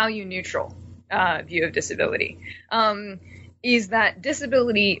value neutral view of disability, is that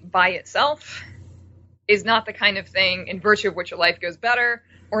disability by itself is not the kind of thing in virtue of which your life goes better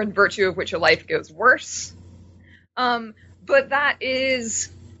or in virtue of which your life goes worse, but that is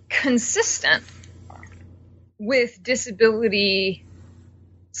consistent with disability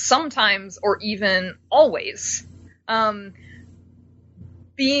sometimes or even always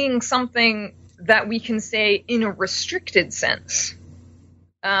being something that we can say in a restricted sense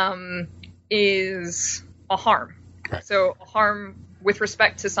is a harm. Right. So a harm with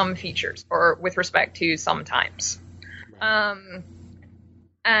respect to some features or with respect to some times. Right.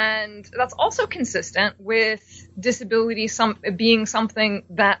 And that's also consistent with disability being something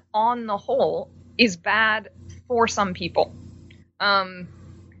that on the whole is bad for some people,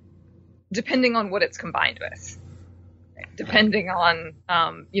 depending on what it's combined with. Depending on,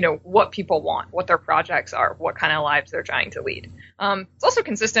 what people want, what their projects are, what kind of lives they're trying to lead. It's also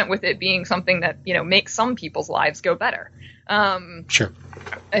consistent with it being something that, makes some people's lives go better. Sure.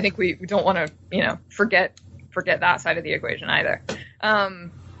 I think we don't want to, forget that side of the equation either. I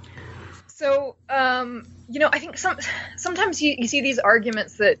think sometimes you see these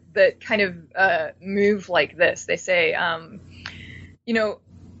arguments that kind of move like this. They say,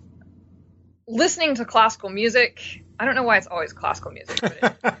 listening to classical music. I don't know why it's always classical music.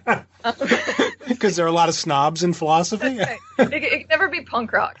 Because there are a lot of snobs in philosophy. Right. It can never be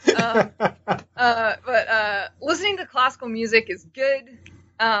punk rock. But listening to classical music is good.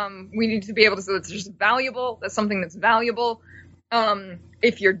 We need to be able to say it's just valuable. That's something that's valuable.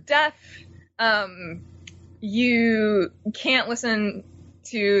 If you're deaf, you can't appreciate,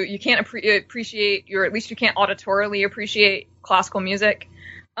 or at least you can't auditorily appreciate classical music.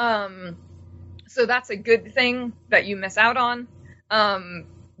 So that's a good thing that you miss out on.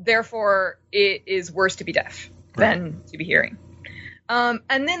 Therefore, it is worse to be deaf than to be hearing.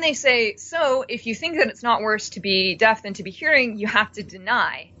 And then they say, so if you think that it's not worse to be deaf than to be hearing, you have to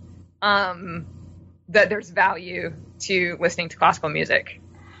deny that there's value to listening to classical music.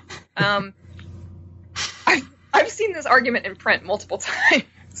 I've seen this argument in print multiple times.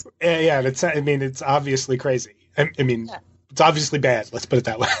 Yeah, it's obviously crazy. It's obviously bad. Let's put it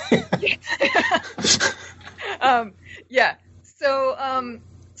that way.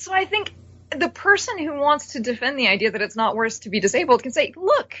 So I think the person who wants to defend the idea that it's not worse to be disabled can say,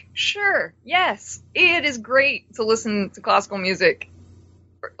 look, sure, yes, it is great to listen to classical music.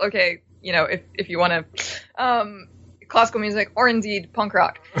 Okay, if you want to, classical music or indeed punk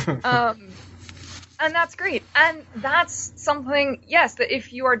rock. And that's great. And that's something, yes, that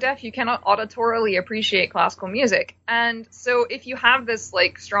if you are deaf, you cannot auditorily appreciate classical music. And so if you have this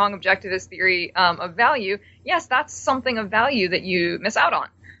strong objectivist theory of value, yes, that's something of value that you miss out on.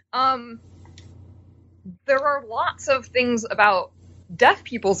 There are lots of things about deaf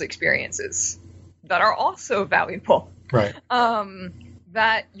people's experiences that are also valuable. Right.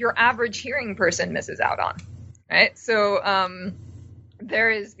 That your average hearing person misses out on. Right. So there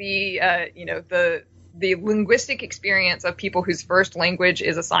is the linguistic experience of people whose first language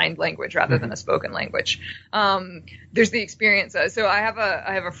is a signed language rather than a spoken language. There's the experience. So I have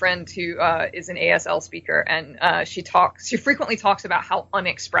a friend who is an ASL speaker, and she frequently talks about how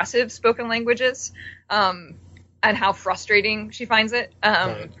unexpressive spoken language is, and how frustrating she finds it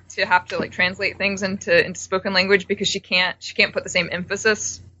to have to translate things into spoken language because she can't put the same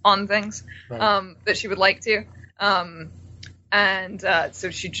emphasis on things that she would like to. And so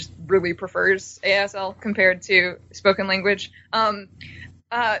she just really prefers ASL compared to spoken language.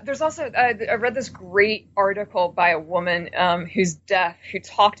 There's also, I read this great article by a woman who's deaf, who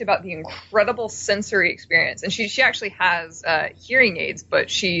talked about the incredible sensory experience. And she actually has hearing aids,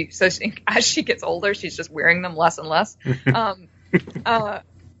 but she says as she gets older, she's just wearing them less and less.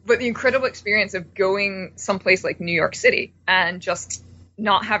 But the incredible experience of going someplace like New York City and just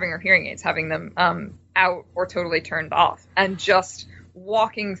not having her hearing aids, having them out or totally turned off, and just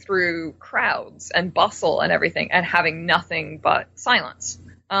walking through crowds and bustle and everything and having nothing but silence.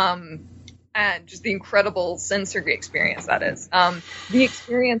 And just the incredible sensory experience that is. The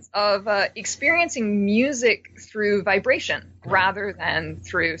experience of experiencing music through vibration rather than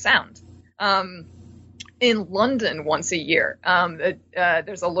through sound. In London once a year,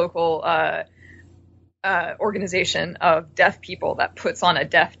 there's a local organization of deaf people that puts on a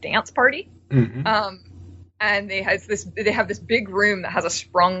deaf dance party. Mm-hmm. And they have this big room that has a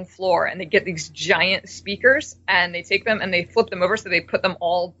sprung floor, and they get these giant speakers, and they take them and they flip them over so they put them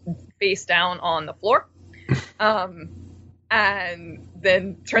all face down on the floor, and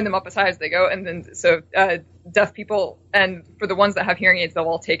then turn them up as high as they go. And then so deaf people, and for the ones that have hearing aids, they'll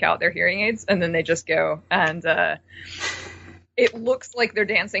all take out their hearing aids, and then they just go, and it looks like they're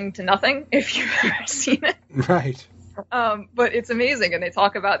dancing to nothing if you've ever seen it. Right. But it's amazing, and they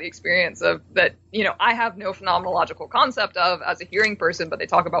talk about the experience of that. I have no phenomenological concept of as a hearing person, but they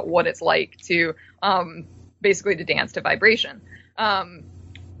talk about what it's like to basically to dance to vibration.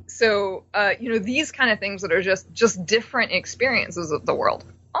 So these kind of things that are just different experiences of the world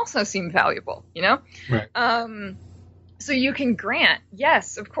also seem valuable. Right. So you can grant,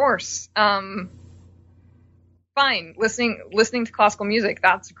 yes, of course. Fine, listening to classical music,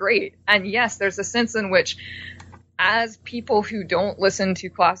 that's great, and yes, there's a sense in which, as people who don't listen to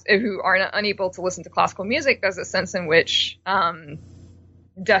who are unable to listen to classical music, there's a sense in which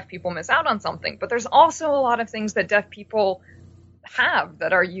deaf people miss out on something. But there's also a lot of things that deaf people have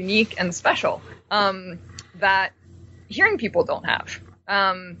that are unique and special that hearing people don't have.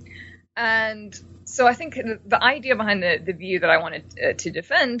 And so I think the idea behind the view that I wanted to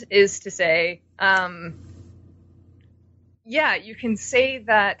defend is to say, you can say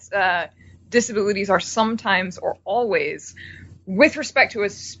that disabilities are sometimes or always with respect to a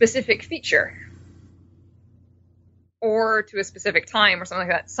specific feature or to a specific time or something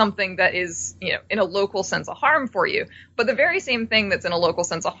like that, something that is, in a local sense a harm for you. But the very same thing that's in a local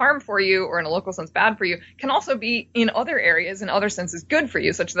sense a harm for you or in a local sense bad for you can also be in other areas, in other senses good for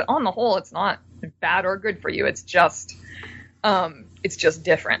you, such that on the whole it's not bad or good for you. It's just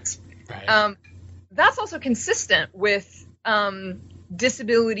different. Right. That's also consistent with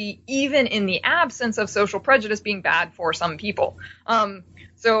disability, even in the absence of social prejudice, being bad for some people.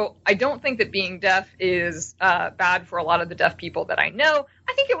 So I don't think that being deaf is bad for a lot of the deaf people that I know.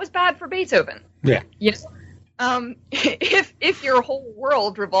 I think it was bad for Beethoven. Yeah. If your whole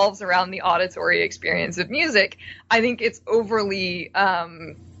world revolves around the auditory experience of music, I think it's overly.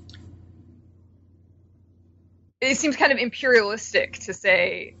 It seems kind of imperialistic to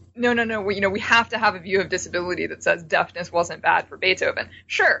say no. We have to have a view of disability that says deafness wasn't bad for Beethoven.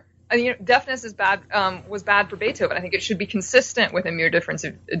 Sure. Deafness is bad. Was bad for Beethoven. I think it should be consistent with a mere difference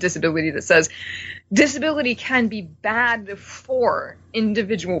of disability that says disability can be bad for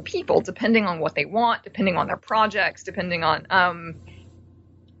individual people, depending on what they want, depending on their projects, depending on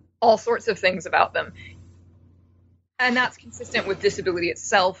all sorts of things about them, and that's consistent with disability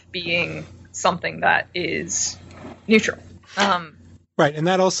itself being something that is neutral. Right, and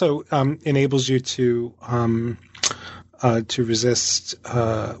that also enables you to resist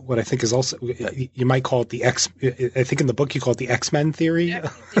what I think is also, you might call it the I think in the book you call it the X-Men theory,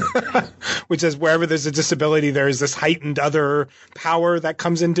 which is wherever there's a disability, there is this heightened other power that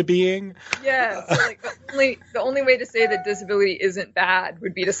comes into being. Yeah, so the only way to say that disability isn't bad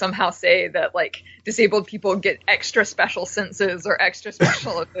would be to somehow say that disabled people get extra special senses or extra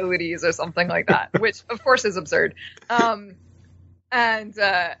special abilities or something like that, which of course is absurd. And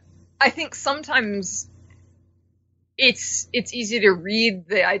I think sometimes it's easy to read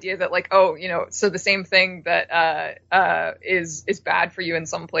the idea that so the same thing that is bad for you in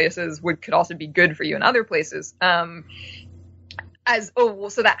some places could also be good for you in other places. So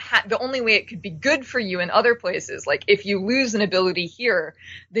the only way it could be good for you in other places, like if you lose an ability here,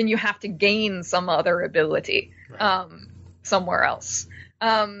 then you have to gain some other ability somewhere else.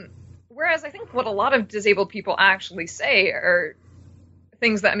 Whereas I think what a lot of disabled people actually say are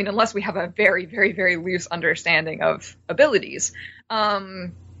things that, unless we have a very, very, very loose understanding of abilities,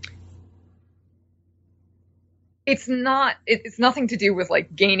 it's nothing to do with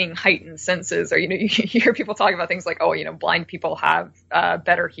gaining heightened senses, or, you hear people talk about things like, blind people have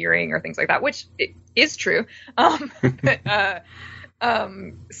better hearing or things like that, which it is true. But,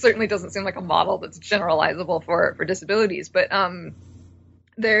 certainly doesn't seem like a model that's generalizable for disabilities. But,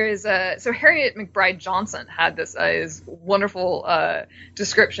 there is so Harriet McBride Johnson had is wonderful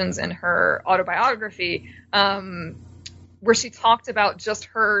descriptions in her autobiography where she talked about just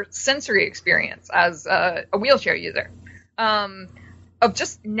her sensory experience as a wheelchair user, of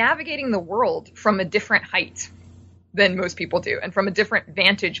just navigating the world from a different height than most people do, and from a different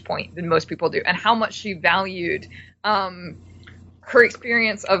vantage point than most people do, and how much she valued her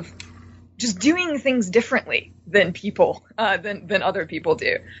experience of just doing things differently than people, than other people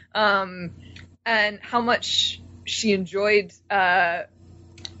do, and how much she enjoyed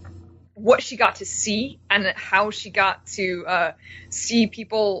what she got to see, and how she got to see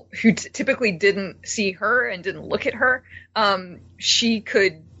people who typically didn't see her and didn't look at her. She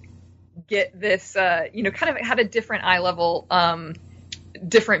could get this, kind of had a different eye level,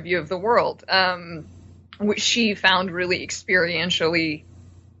 different view of the world, which she found really experientially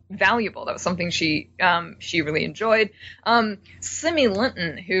valuable. That was something she really enjoyed. Simi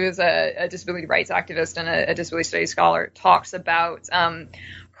Linton, who is a disability rights activist and a disability studies scholar, talks about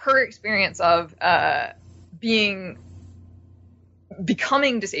her experience of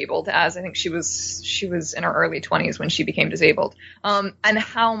becoming disabled, as I think she was in her early 20s when she became disabled, and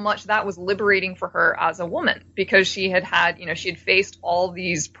how much that was liberating for her as a woman, because she had faced all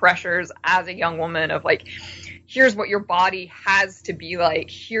these pressures as a young woman of here's what your body has to be like,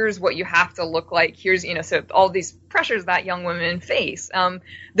 here's what you have to look like, here's, so all these pressures that young women face,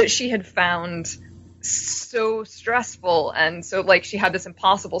 that she had found so stressful, and so she had this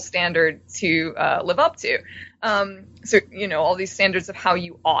impossible standard to live up to. So, all these standards of how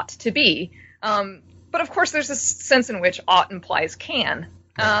you ought to be. But of course there's this sense in which ought implies can.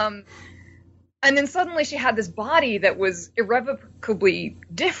 And then suddenly she had this body that was irrevocably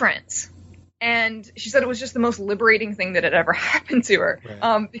different. And she said it was just the most liberating thing that had ever happened to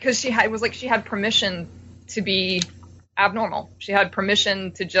her, because she had permission to be abnormal. She had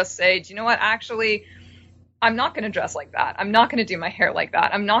permission to just say, do you know what? Actually, I'm not going to dress like that. I'm not going to do my hair like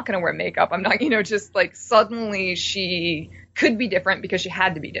that. I'm not going to wear makeup. I'm not, just like suddenly she could be different because she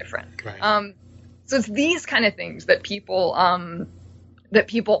had to be different. Right. So it's these kind of things that people often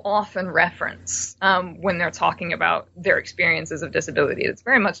reference when they're talking about their experiences of disability. It's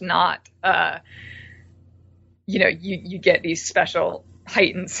very much not, you get these special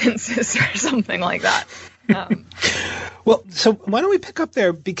heightened senses or something like that. Well, so why don't we pick up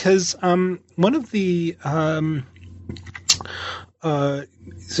there, because one of the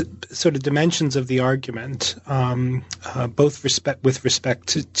sort of dimensions of the argument, both with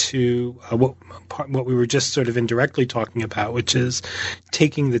respect to what we were just sort of indirectly talking about, which is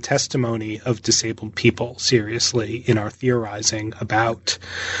taking the testimony of disabled people seriously in our theorizing about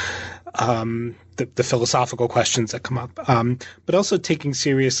the philosophical questions that come up, but also taking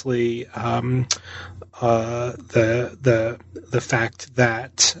seriously the fact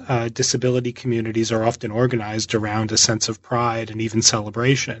that disability communities are often organized around a sense of pride and even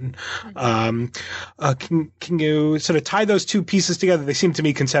celebration. Can you sort of tie those two pieces together? They seem to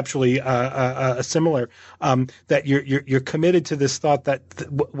me conceptually similar. That you're committed to this thought that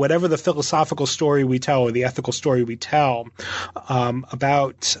whatever the philosophical story we tell or the ethical story we tell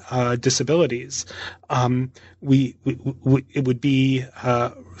about disabilities, it would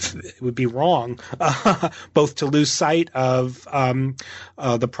be wrong both to lose sight of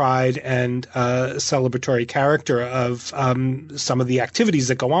the pride and celebratory character of some of the activities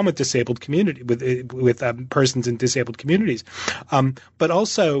that go on with disabled community with persons in disabled communities, but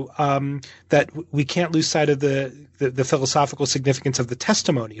also that we can't lose sight of the philosophical significance of the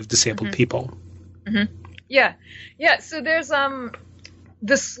testimony of disabled people. Mm-hmm. Yeah. So there's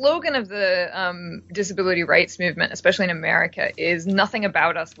the slogan of the disability rights movement, especially in America, is "Nothing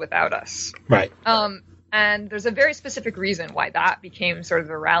about us without us." Right. And there's a very specific reason why that became sort of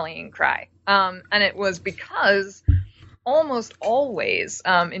a rallying cry. And it was because almost always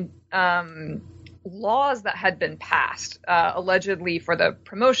in laws that had been passed, allegedly for the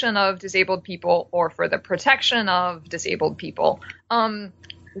promotion of disabled people or for the protection of disabled people,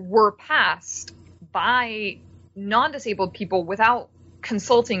 were passed by non-disabled people without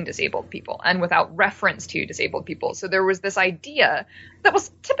consulting disabled people and without reference to disabled people. So there was this idea that was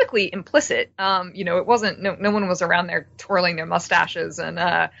typically implicit. It wasn't, no one was around there twirling their mustaches and,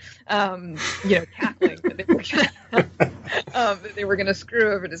 cackling that they were going to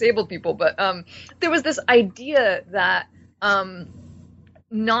screw over disabled people. But there was this idea that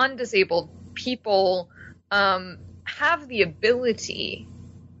non-disabled people have the ability,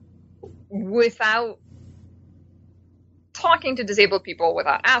 without talking to disabled people,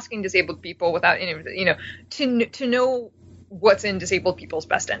 without asking disabled people, without to know what's in disabled people's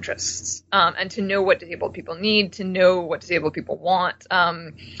best interests, and to know what disabled people need, to know what disabled people want,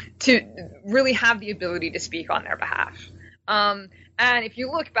 to really have the ability to speak on their behalf. And if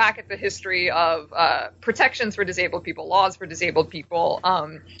you look back at the history of protections for disabled people, laws for disabled people,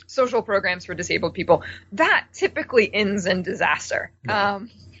 social programs for disabled people, that typically ends in disaster. Right.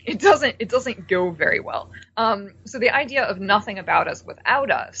 It doesn't go very well. So the idea of nothing about us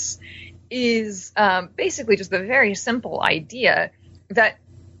without us is basically just the very simple idea that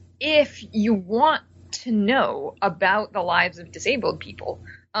if you want to know about the lives of disabled people,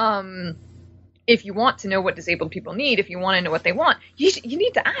 if you want to know what disabled people need, if you want to know what they want, you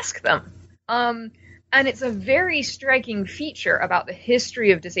need to ask them. And it's a very striking feature about the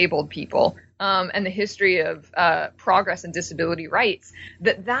history of disabled people and the history of progress in disability rights,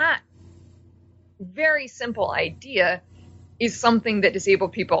 that very simple idea is something that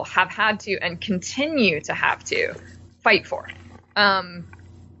disabled people have had to and continue to have to fight for.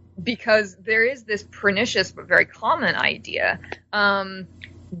 Because there is this pernicious but very common idea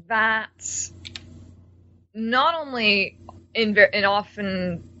that not only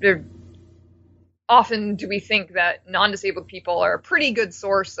often do we think that non-disabled people are a pretty good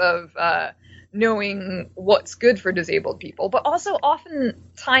source of knowing what's good for disabled people, but also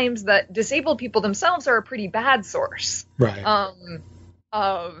oftentimes that disabled people themselves are a pretty bad source, right,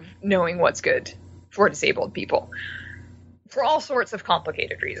 of knowing what's good for disabled people for all sorts of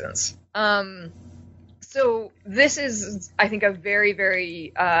complicated reasons. So this is, I think, a very,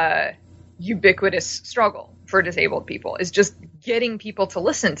 very ubiquitous struggle for disabled people, is just getting people to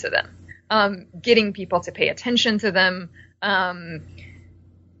listen to them. Getting people to pay attention to them,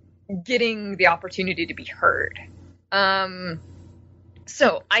 getting the opportunity to be heard.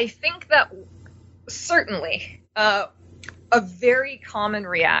 So I think that certainly a very common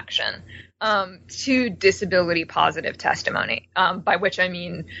reaction to disability positive testimony, by which I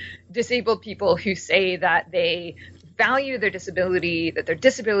mean disabled people who say that they value their disability, that their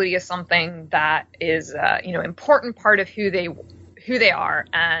disability is something that is, important part of who they are,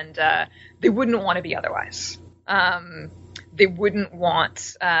 and they wouldn't want to be otherwise. They wouldn't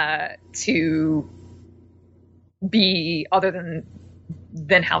want to be other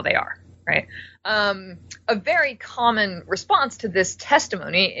than how they are, right? A very common response to this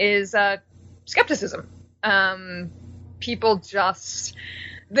testimony is skepticism. People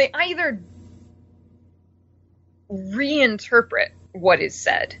they either reinterpret what is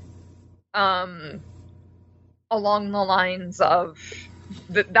said along the lines of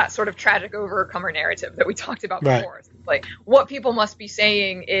that sort of tragic overcomer narrative that we talked about before. Right. Like, what people must be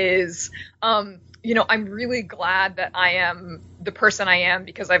saying is, I'm really glad that I am the person I am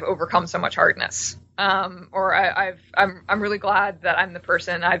because I've overcome so much hardness. Or I'm really glad that I'm the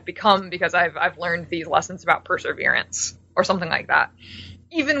person I've become because I've learned these lessons about perseverance, or something like that.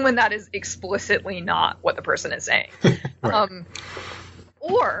 Even when that is explicitly not what the person is saying. Right.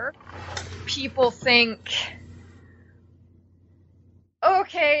 Or people think,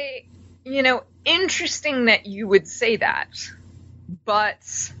 okay, interesting that you would say that, but,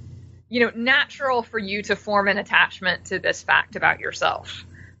 natural for you to form an attachment to this fact about yourself.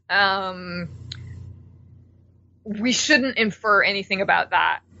 We shouldn't infer anything about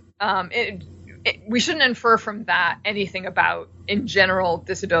that. We shouldn't infer from that anything about, in general,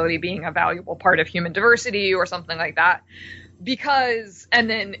 disability being a valuable part of human diversity or something like that. Because, and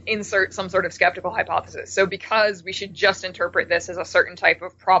then insert some sort of skeptical hypothesis. So because we should just interpret this as a certain type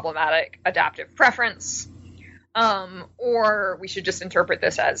of problematic adaptive preference, or we should just interpret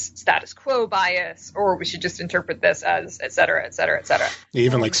this as status quo bias, or we should just interpret this as et cetera, et cetera, et cetera.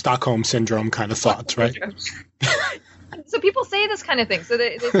 Even like Stockholm syndrome kind of thoughts, right? So people say this kind of thing. So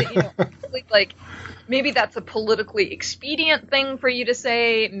they say, like, maybe that's a politically expedient thing for you to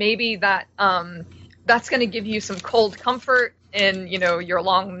say. Maybe that that's going to give you some cold comfort in, your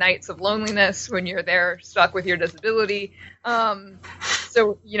long nights of loneliness when you're there stuck with your disability.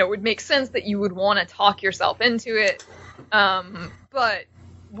 So, it would make sense that you would want to talk yourself into it. But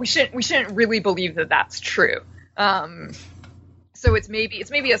we shouldn't really believe that that's true. So it's maybe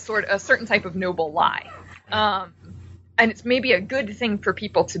a certain type of noble lie. And it's maybe a good thing for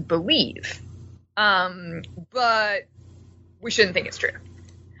people to believe. But we shouldn't think it's true.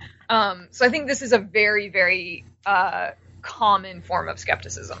 So I think this is a very, very common form of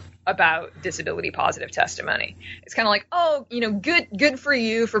skepticism about disability positive testimony. It's kind of like, good for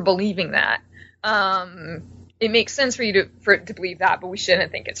you for believing that. It makes sense for you to believe that, but we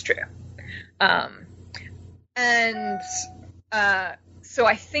shouldn't think it's true. So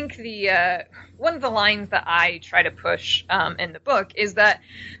I think one of the lines that I try to push in the book is that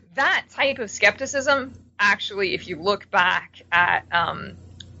type of skepticism, actually, if you look back at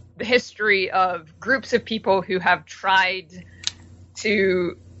the history of groups of people who have tried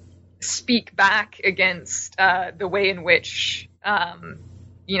to speak back against the way in which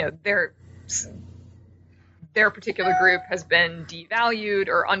their particular group has been devalued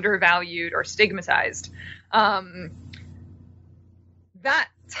or undervalued or stigmatized. That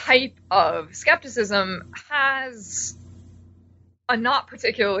type of skepticism has a not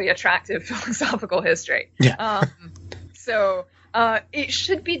particularly attractive philosophical history. Yeah. So it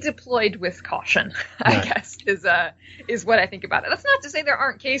should be deployed with caution, I guess, is what I think about it. That's not to say there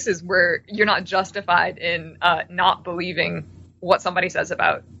aren't cases where you're not justified in not believing what somebody says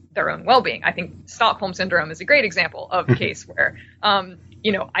about their own well-being. I think Stockholm Syndrome is a great example of a case where,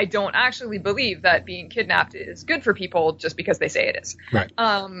 I don't actually believe that being kidnapped is good for people just because they say it is. Right.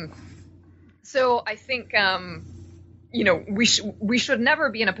 So I think, we should never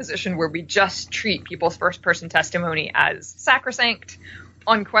be in a position where we just treat people's first-person testimony as sacrosanct,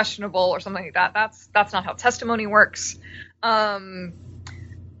 unquestionable, or something like that. That's not how testimony works. And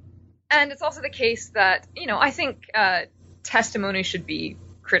it's also the case that, I think testimony should be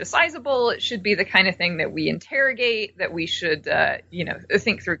criticizable. It should be the kind of thing that we interrogate, that we should,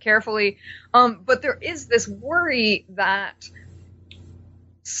 think through carefully. But there is this worry that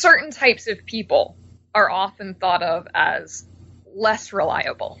certain types of people are often thought of as less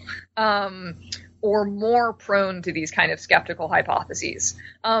reliable, or more prone to these kind of skeptical hypotheses,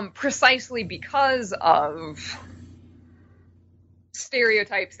 precisely because of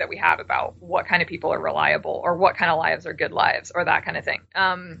stereotypes that we have about what kind of people are reliable or what kind of lives are good lives or that kind of thing.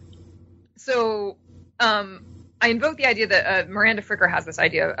 So I invoke the idea that Miranda Fricker has this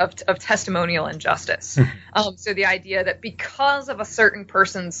idea of testimonial injustice. So the idea that because of a certain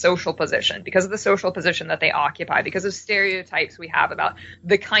person's social position, because of the social position that they occupy, because of stereotypes we have about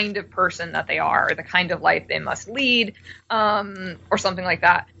the kind of person that they are or the kind of life they must lead, or something like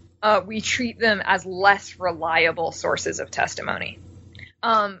that, we treat them as less reliable sources of testimony.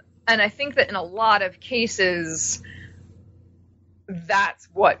 And I think that in a lot of cases, that's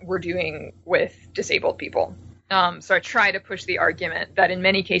what we're doing with disabled people. So I try to push the argument that in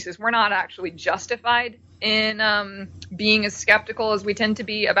many cases, we're not actually justified in being as skeptical as we tend to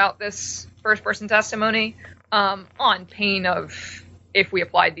be about this first-person testimony, on pain of, if we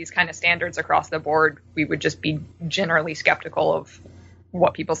applied these kind of standards across the board, we would just be generally skeptical of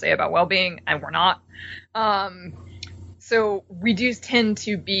what people say about well-being, and we're not. So we do tend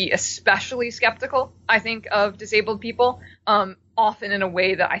to be especially skeptical, I think, of disabled people, often in a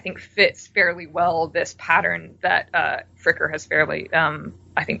way that I think fits fairly well this pattern that Fricker has fairly,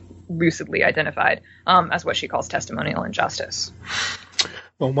 I think, lucidly identified as what she calls testimonial injustice.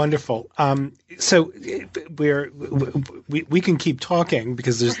 Well, wonderful. So we can keep talking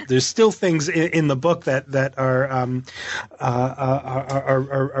because there's still things in the book that are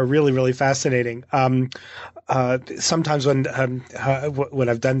really, really fascinating. Sometimes when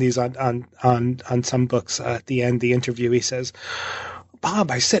I've done these on some books, at the end, the interviewee says,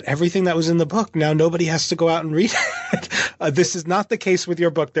 "Bob, I said everything that was in the book. Now nobody has to go out and read it." This is not the case with your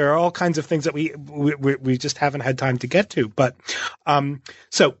book. There are all kinds of things that we just haven't had time to get to. But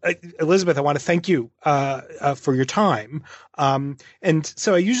so, Elizabeth, I want to thank you for your time. And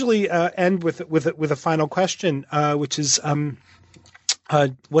so I usually end with a final question, which is,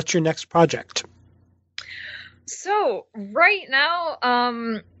 what's your next project? So right now,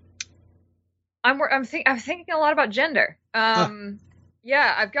 I'm thinking a lot about gender.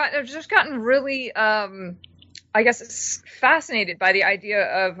 Yeah, I've just gotten really, I guess, fascinated by the idea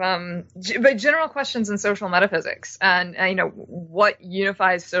of but general questions in social metaphysics and what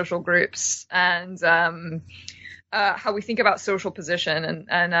unifies social groups and how we think about social position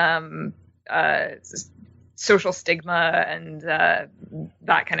and social stigma and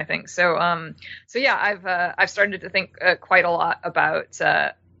that kind of thing. So yeah, I've started to think quite a lot about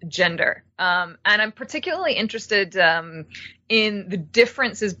gender, and I'm particularly interested in the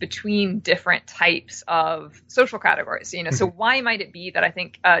differences between different types of social categories. So why might it be that I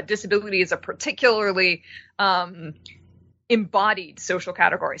think disability is a particularly embodied social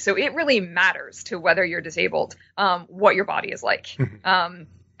category? So it really matters to whether you're disabled what your body is like.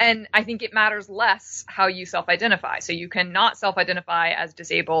 And I think it matters less how you self-identify. So you can not self-identify as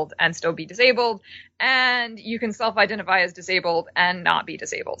disabled and still be disabled, and you can self-identify as disabled and not be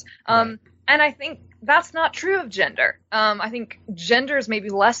disabled. Right. And I think that's not true of gender. I think gender is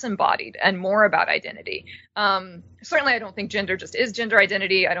maybe less embodied and more about identity. Certainly, I don't think gender just is gender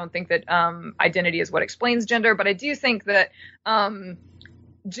identity. I don't think that identity is what explains gender, but I do think that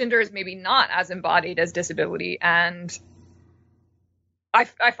gender is maybe not as embodied as disability, and I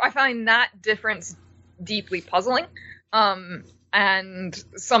find that difference deeply puzzling, and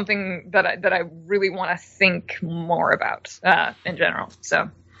something that I really want to think more about in general. So,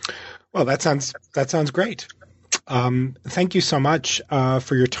 well, that sounds great. Thank you so much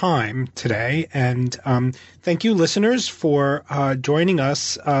for your time today, and thank you, listeners, for joining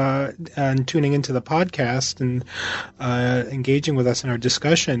us and tuning into the podcast and engaging with us in our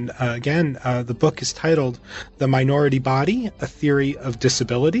discussion. Again, the book is titled "The Minority Body: A Theory of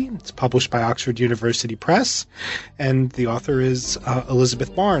Disability." It's published by Oxford University Press, and the author is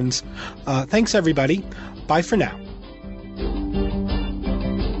Elizabeth Barnes. Thanks, everybody. Bye for now.